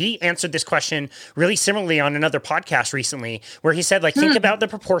Schindler, he answered this question really similarly on another podcast recently, where he said, think about the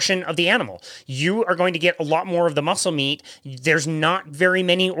proportion of the animal. You are going to get a lot more of the muscle meat. There's not very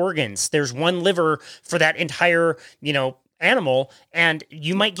many organs. There's one liver for that entire, animal, and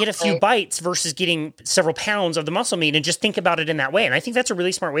you might get a few bites versus getting several pounds of the muscle meat, and just think about it in that way. And I think that's a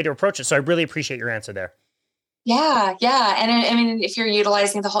really smart way to approach it. So I really appreciate your answer there. Yeah. And I mean, if you're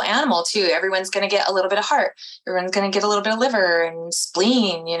utilizing the whole animal too, everyone's going to get a little bit of heart. Everyone's going to get a little bit of liver and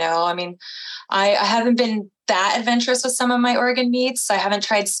spleen, I mean, I haven't been that adventurous with some of my organ meats. I haven't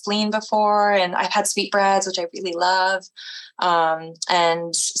tried spleen before, and I've had sweetbreads, which I really love.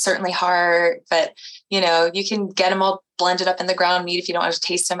 And certainly heart, but you can get them all blended up in the ground meat if you don't want to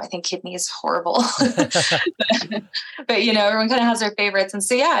taste them. I think kidney is horrible, but everyone kind of has their favorites. And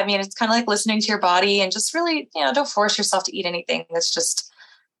so, yeah, I mean, it's kind of like listening to your body, and just really, don't force yourself to eat anything that's just,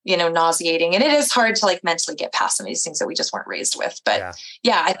 nauseating. And it is hard to mentally get past some of these things that we just weren't raised with. But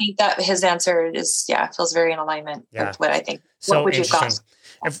yeah, I think that his answer is, feels very in alignment with what I think. So what would you got?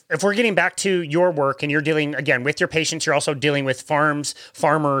 If we're getting back to your work, and you're dealing again with your patients, you're also dealing with farmers.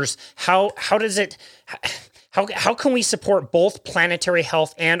 How can we support both planetary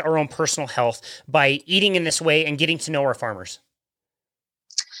health and our own personal health by eating in this way and getting to know our farmers?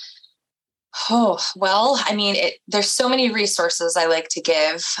 Oh, well, I mean, there's so many resources I like to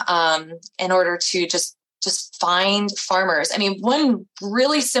give in order to just find farmers. I mean, one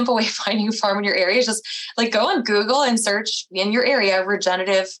really simple way of finding a farm in your area is just go on Google and search in your area,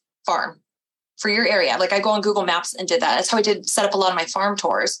 regenerative farm for your area. I go on Google Maps and did that. That's how I did set up a lot of my farm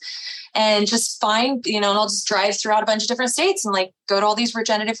tours, and just find, and I'll just drive throughout a bunch of different states and go to all these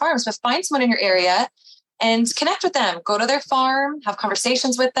regenerative farms, but find someone in your area and connect with them, go to their farm, have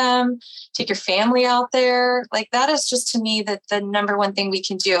conversations with them, take your family out there. That is just, to me, the number one thing we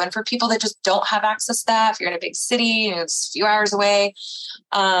can do. And for people that just don't have access to that, if you're in a big city, it's a few hours away,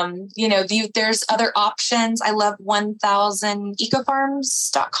 there's other options. I love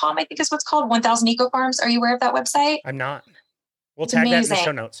 1000ecofarms.com, I think is what's called 1000 Eco Farms. Are you aware of that website? I'm not. We'll tag that in the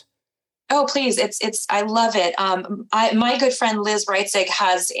show notes. Oh, please. I love it. My good friend Liz Reitzig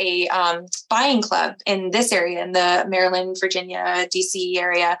has a buying club in this area, in the Maryland, Virginia, DC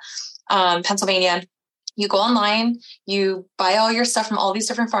area, Pennsylvania. You go online, you buy all your stuff from all these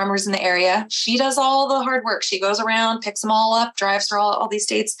different farmers in the area. She does all the hard work. She goes around, picks them all up, drives through all these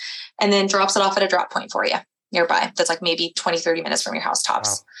states, and then drops it off at a drop point for you nearby. That's maybe 20, 30 minutes from your house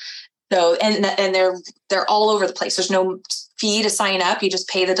tops. Wow. So, and they're all over the place. There's no fee to sign up. You just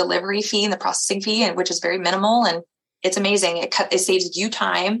pay the delivery fee and the processing fee, and which is very minimal. And it's amazing. It saves you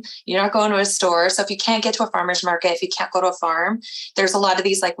time. You're not going to a store. So if you can't get to a farmer's market, if you can't go to a farm, there's a lot of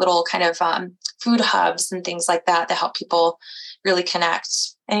these little kind of food hubs and things like that help people really connect.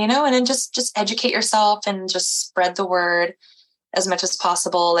 And, and then just educate yourself and just spread the word as much as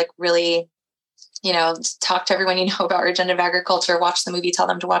possible. Really, talk to everyone you know about regenerative agriculture, watch the movie, tell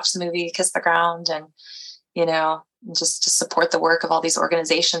them to watch the movie, Kiss the Ground, and, just to support the work of all these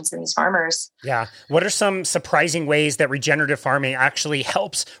organizations and these farmers. Yeah. What are some surprising ways that regenerative farming actually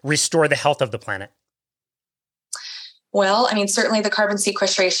helps restore the health of the planet? Well, I mean, certainly the carbon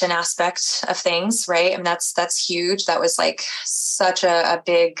sequestration aspect of things, right? I mean, that's huge. That was like such a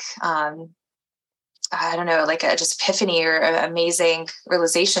big, I don't know, like a just epiphany or amazing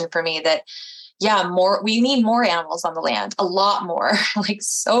realization for me that, yeah, we need more animals on the land, a lot more, like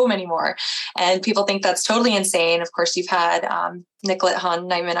so many more. And people think that's totally insane. Of course, you've had Nicolette Hahn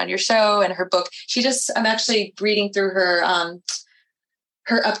Nyman on your show and her book. I'm actually reading through her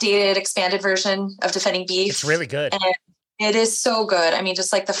updated, expanded version of Defending Beef. It's really good. And it is so good. I mean,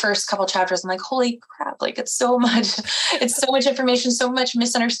 just like the first couple chapters, I'm like, holy crap, like it's so much information, so much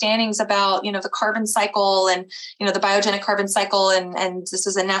misunderstandings about, the carbon cycle and, the biogenic carbon cycle. And this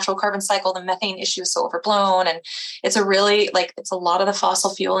is a natural carbon cycle. The methane issue is so overblown. And it's it's a lot of the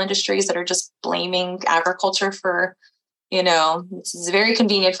fossil fuel industries that are just blaming agriculture for, it's very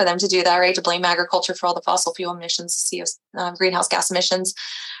convenient for them to do that, right? To blame agriculture for all the fossil fuel emissions, greenhouse gas emissions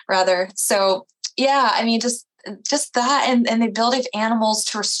rather. So yeah, I mean, just that and the ability of animals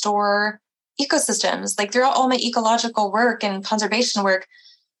to restore ecosystems. Like throughout all my ecological work and conservation work,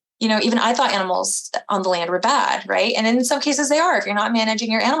 even I thought animals on the land were bad, right? And in some cases they are if you're not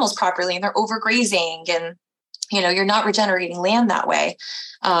managing your animals properly and they're overgrazing and you're not regenerating land that way.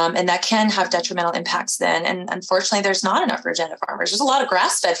 And that can have detrimental impacts then. And unfortunately, there's not enough regenerative farmers. There's a lot of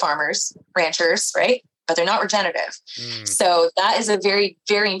grass-fed farmers, ranchers, right? But they're not regenerative. So that is a very,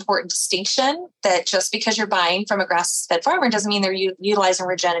 very important distinction, that just because you're buying from a grass-fed farmer doesn't mean they're utilizing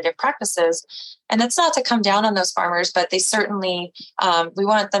regenerative practices. And that's not to come down on those farmers, but they certainly, we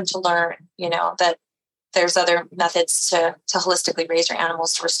want them to learn, that there's other methods to holistically raise your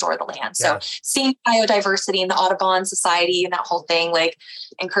animals to restore the land. So seeing biodiversity in the Audubon Society and that whole thing, like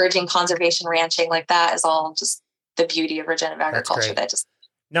encouraging conservation ranching, like that is all just the beauty of regenerative agriculture.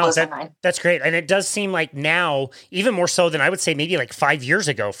 That's great. And it does seem like now, even more so than I would say maybe like 5 years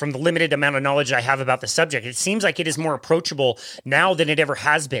ago, from the limited amount of knowledge I have about the subject, it seems like it is more approachable now than it ever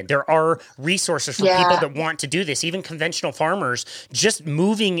has been. There are resources for people that want to do this, even conventional farmers just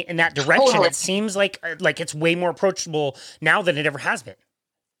moving in that direction. Totally. It seems like it's way more approachable now than it ever has been.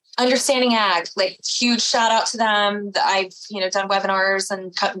 Understanding Ag, like huge shout out to them. I've, done webinars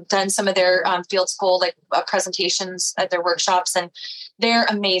and done some of their field school, presentations at their workshops, and they're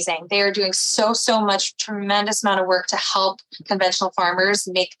amazing. They are doing so much tremendous amount of work to help conventional farmers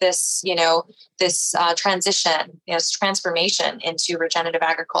make this, this transition, transformation into regenerative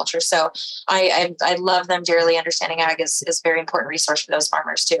agriculture. So I love them dearly. Understanding Ag is a very important resource for those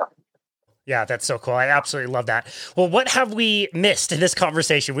farmers too. Yeah, that's so cool. I absolutely love that. Well, what have we missed in this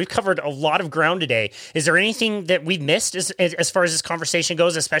conversation? We've covered a lot of ground today. Is there anything that we've missed as far as this conversation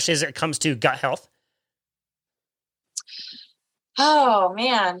goes, especially as it comes to gut health? Oh,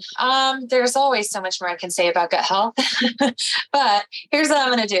 man. There's always so much more I can say about gut health. But here's what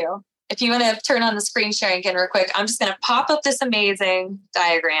I'm going to do. If you want to turn on the screen sharing again real quick, I'm just going to pop up this amazing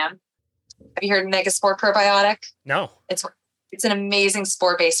diagram. Have you heard of Megaspore Probiotic? No. It's an amazing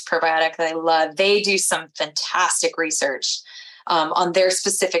spore-based probiotic that I love. They do some fantastic research on their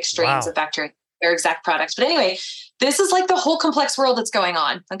specific strains of bacteria, their exact products. But anyway, this is like the whole complex world that's going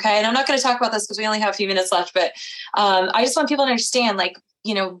on. Okay. And I'm not going to talk about this because we only have a few minutes left, but I just want people to understand,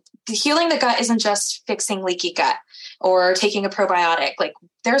 healing the gut isn't just fixing leaky gut or taking a probiotic. Like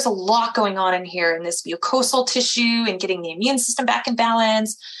there's a lot going on in here in this mucosal tissue and getting the immune system back in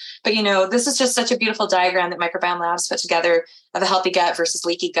balance. But, this is just such a beautiful diagram that Microbiome Labs put together of a healthy gut versus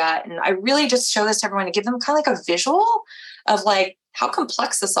leaky gut. And I really just show this to everyone to give them kind of like a visual of like how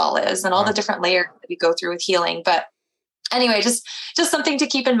complex this all is and all the different layers that we go through with healing. But anyway, just something to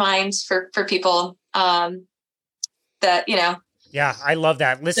keep in mind for people that, Yeah, I love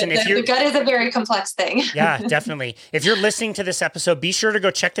that. Listen, the gut is a very complex thing. Yeah, definitely. If you're listening to this episode, be sure to go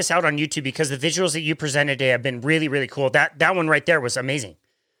check this out on YouTube because the visuals that you presented today have been really, really cool. That one right there was amazing.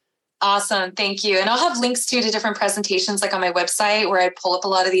 Awesome. Thank you. And I'll have links to different presentations like on my website where I pull up a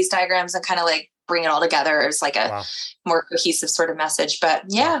lot of these diagrams and kind of like bring it all together as like a more cohesive sort of message. But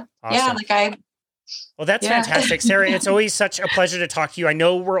awesome. Well, that's fantastic. Sarah, it's always such a pleasure to talk to you. I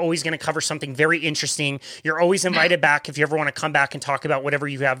know we're always going to cover something very interesting. You're always invited back if you ever want to come back and talk about whatever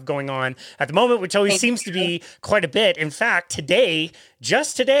you have going on at the moment, which always seems to be quite a bit. In fact,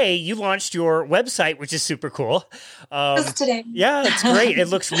 just today, you launched your website, which is super cool. Just today. Yeah, it's great. It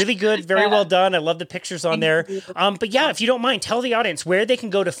looks really good. Very well done. I love the pictures on there. But yeah, if you don't mind, tell the audience where they can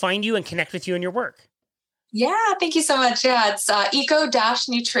go to find you and connect with you and your work. Yeah, thank you so much. Yeah, it's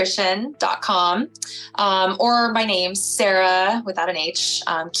eco-nutrition.com, or my name, Sarah, without an H,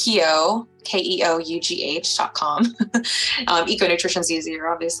 Keough, KEOUGH.com. Eco Nutrition's easier,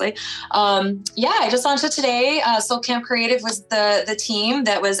 obviously. Yeah, I just launched it today. Soul Camp Creative was the team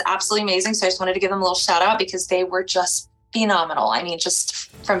that was absolutely amazing. So I just wanted to give them a little shout out because they were just phenomenal. I mean, just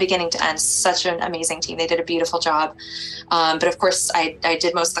from beginning to end, such an amazing team. They did a beautiful job. But of course, I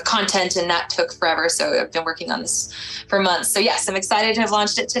did most of the content, and that took forever. So I've been working on this for months. So yes, I'm excited to have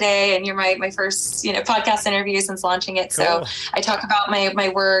launched it today. And you're my first, podcast interview since launching it. Cool. So I talk about my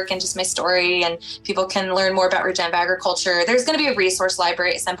work and just my story, and people can learn more about regenerative agriculture. There's going to be a resource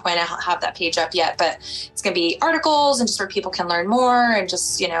library at some point. I don't have that page up yet, but it's going to be articles and just where people can learn more, and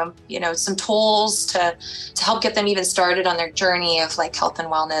just, some tools to help get them even started on their journey of like health and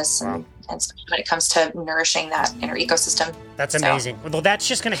wellness, and especially when it comes to nourishing that inner ecosystem. That's amazing. So, well, that's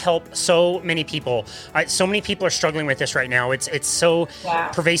just going to help so many people. So many people are struggling with this right now. It's so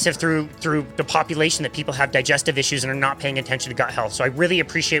pervasive through the population that people have digestive issues and are not paying attention to gut health. So I really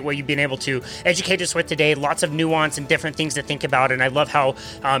appreciate what you've been able to educate us with today. Lots of nuance and different things to think about. And I love how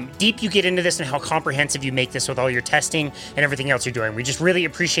deep you get into this and how comprehensive you make this with all your testing and everything else you're doing. We just really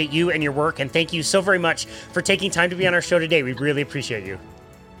appreciate you and your work. And thank you so very much for taking time to be on our show today. We really appreciate you.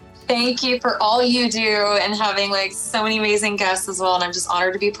 Thank you for all you do and having so many amazing guests as well. And I'm just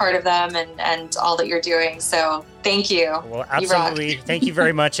honored to be part of them and all that you're doing. So thank you. Well, absolutely. Thank you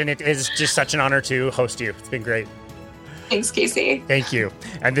very much. And it is just such an honor to host you. It's been great. Thanks, Casey. Thank you.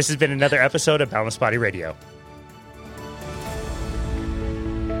 And this has been another episode of Balanced Body Radio.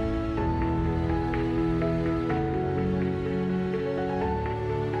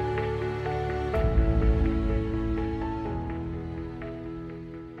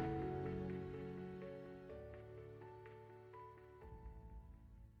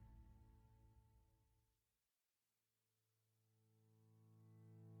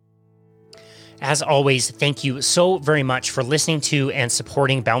 As always, thank you so very much for listening to and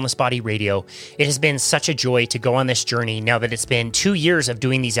supporting Boundless Body Radio. It has been such a joy to go on this journey now that it's been 2 years of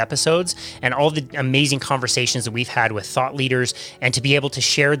doing these episodes and all the amazing conversations that we've had with thought leaders, and to be able to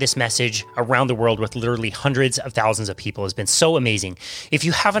share this message around the world with literally hundreds of thousands of people has been so amazing. If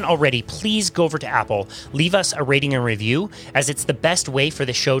you haven't already, please go over to Apple, leave us a rating and review, as it's the best way for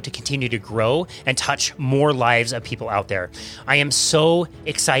the show to continue to grow and touch more lives of people out there. I am so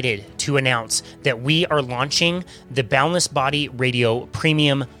excited to announce that we are launching the Boundless Body Radio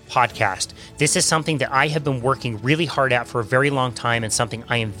Premium podcast. This is something that I have been working really hard at for a very long time, and something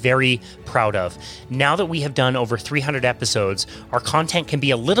I am very proud of. Now that we have done over 300 episodes, our content can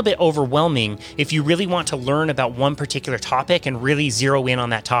be a little bit overwhelming if you really want to learn about one particular topic and really zero in on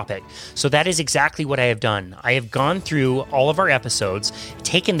that topic. So that is exactly what I have done. I have gone through all of our episodes,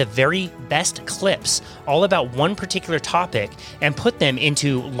 taken the very best clips all about one particular topic, and put them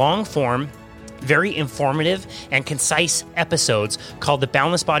into long form, very informative and concise episodes called the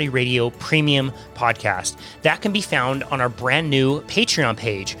Boundless Body Radio Premium Podcast. That can be found on our brand new Patreon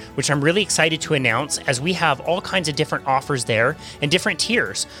page, which I'm really excited to announce, as we have all kinds of different offers there and different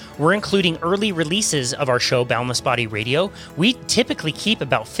tiers. We're including early releases of our show, Boundless Body Radio. We typically keep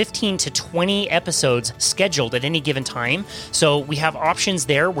about 15 to 20 episodes scheduled at any given time. So we have options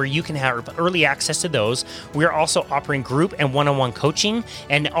there where you can have early access to those. We're also offering group and one-on-one coaching,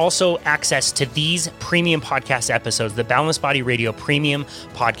 and also access to these premium podcast episodes, the Boundless Body Radio Premium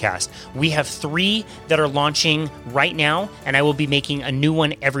Podcast. We have 3 that are launching right now, and I will be making a new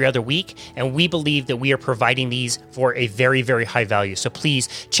one every other week. And we believe that we are providing these for a very, very high value. So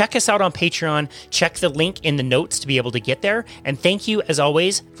please check us out on Patreon. Check the link in the notes to be able to get there. And thank you, as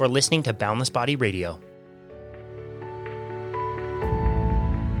always, for listening to Boundless Body Radio.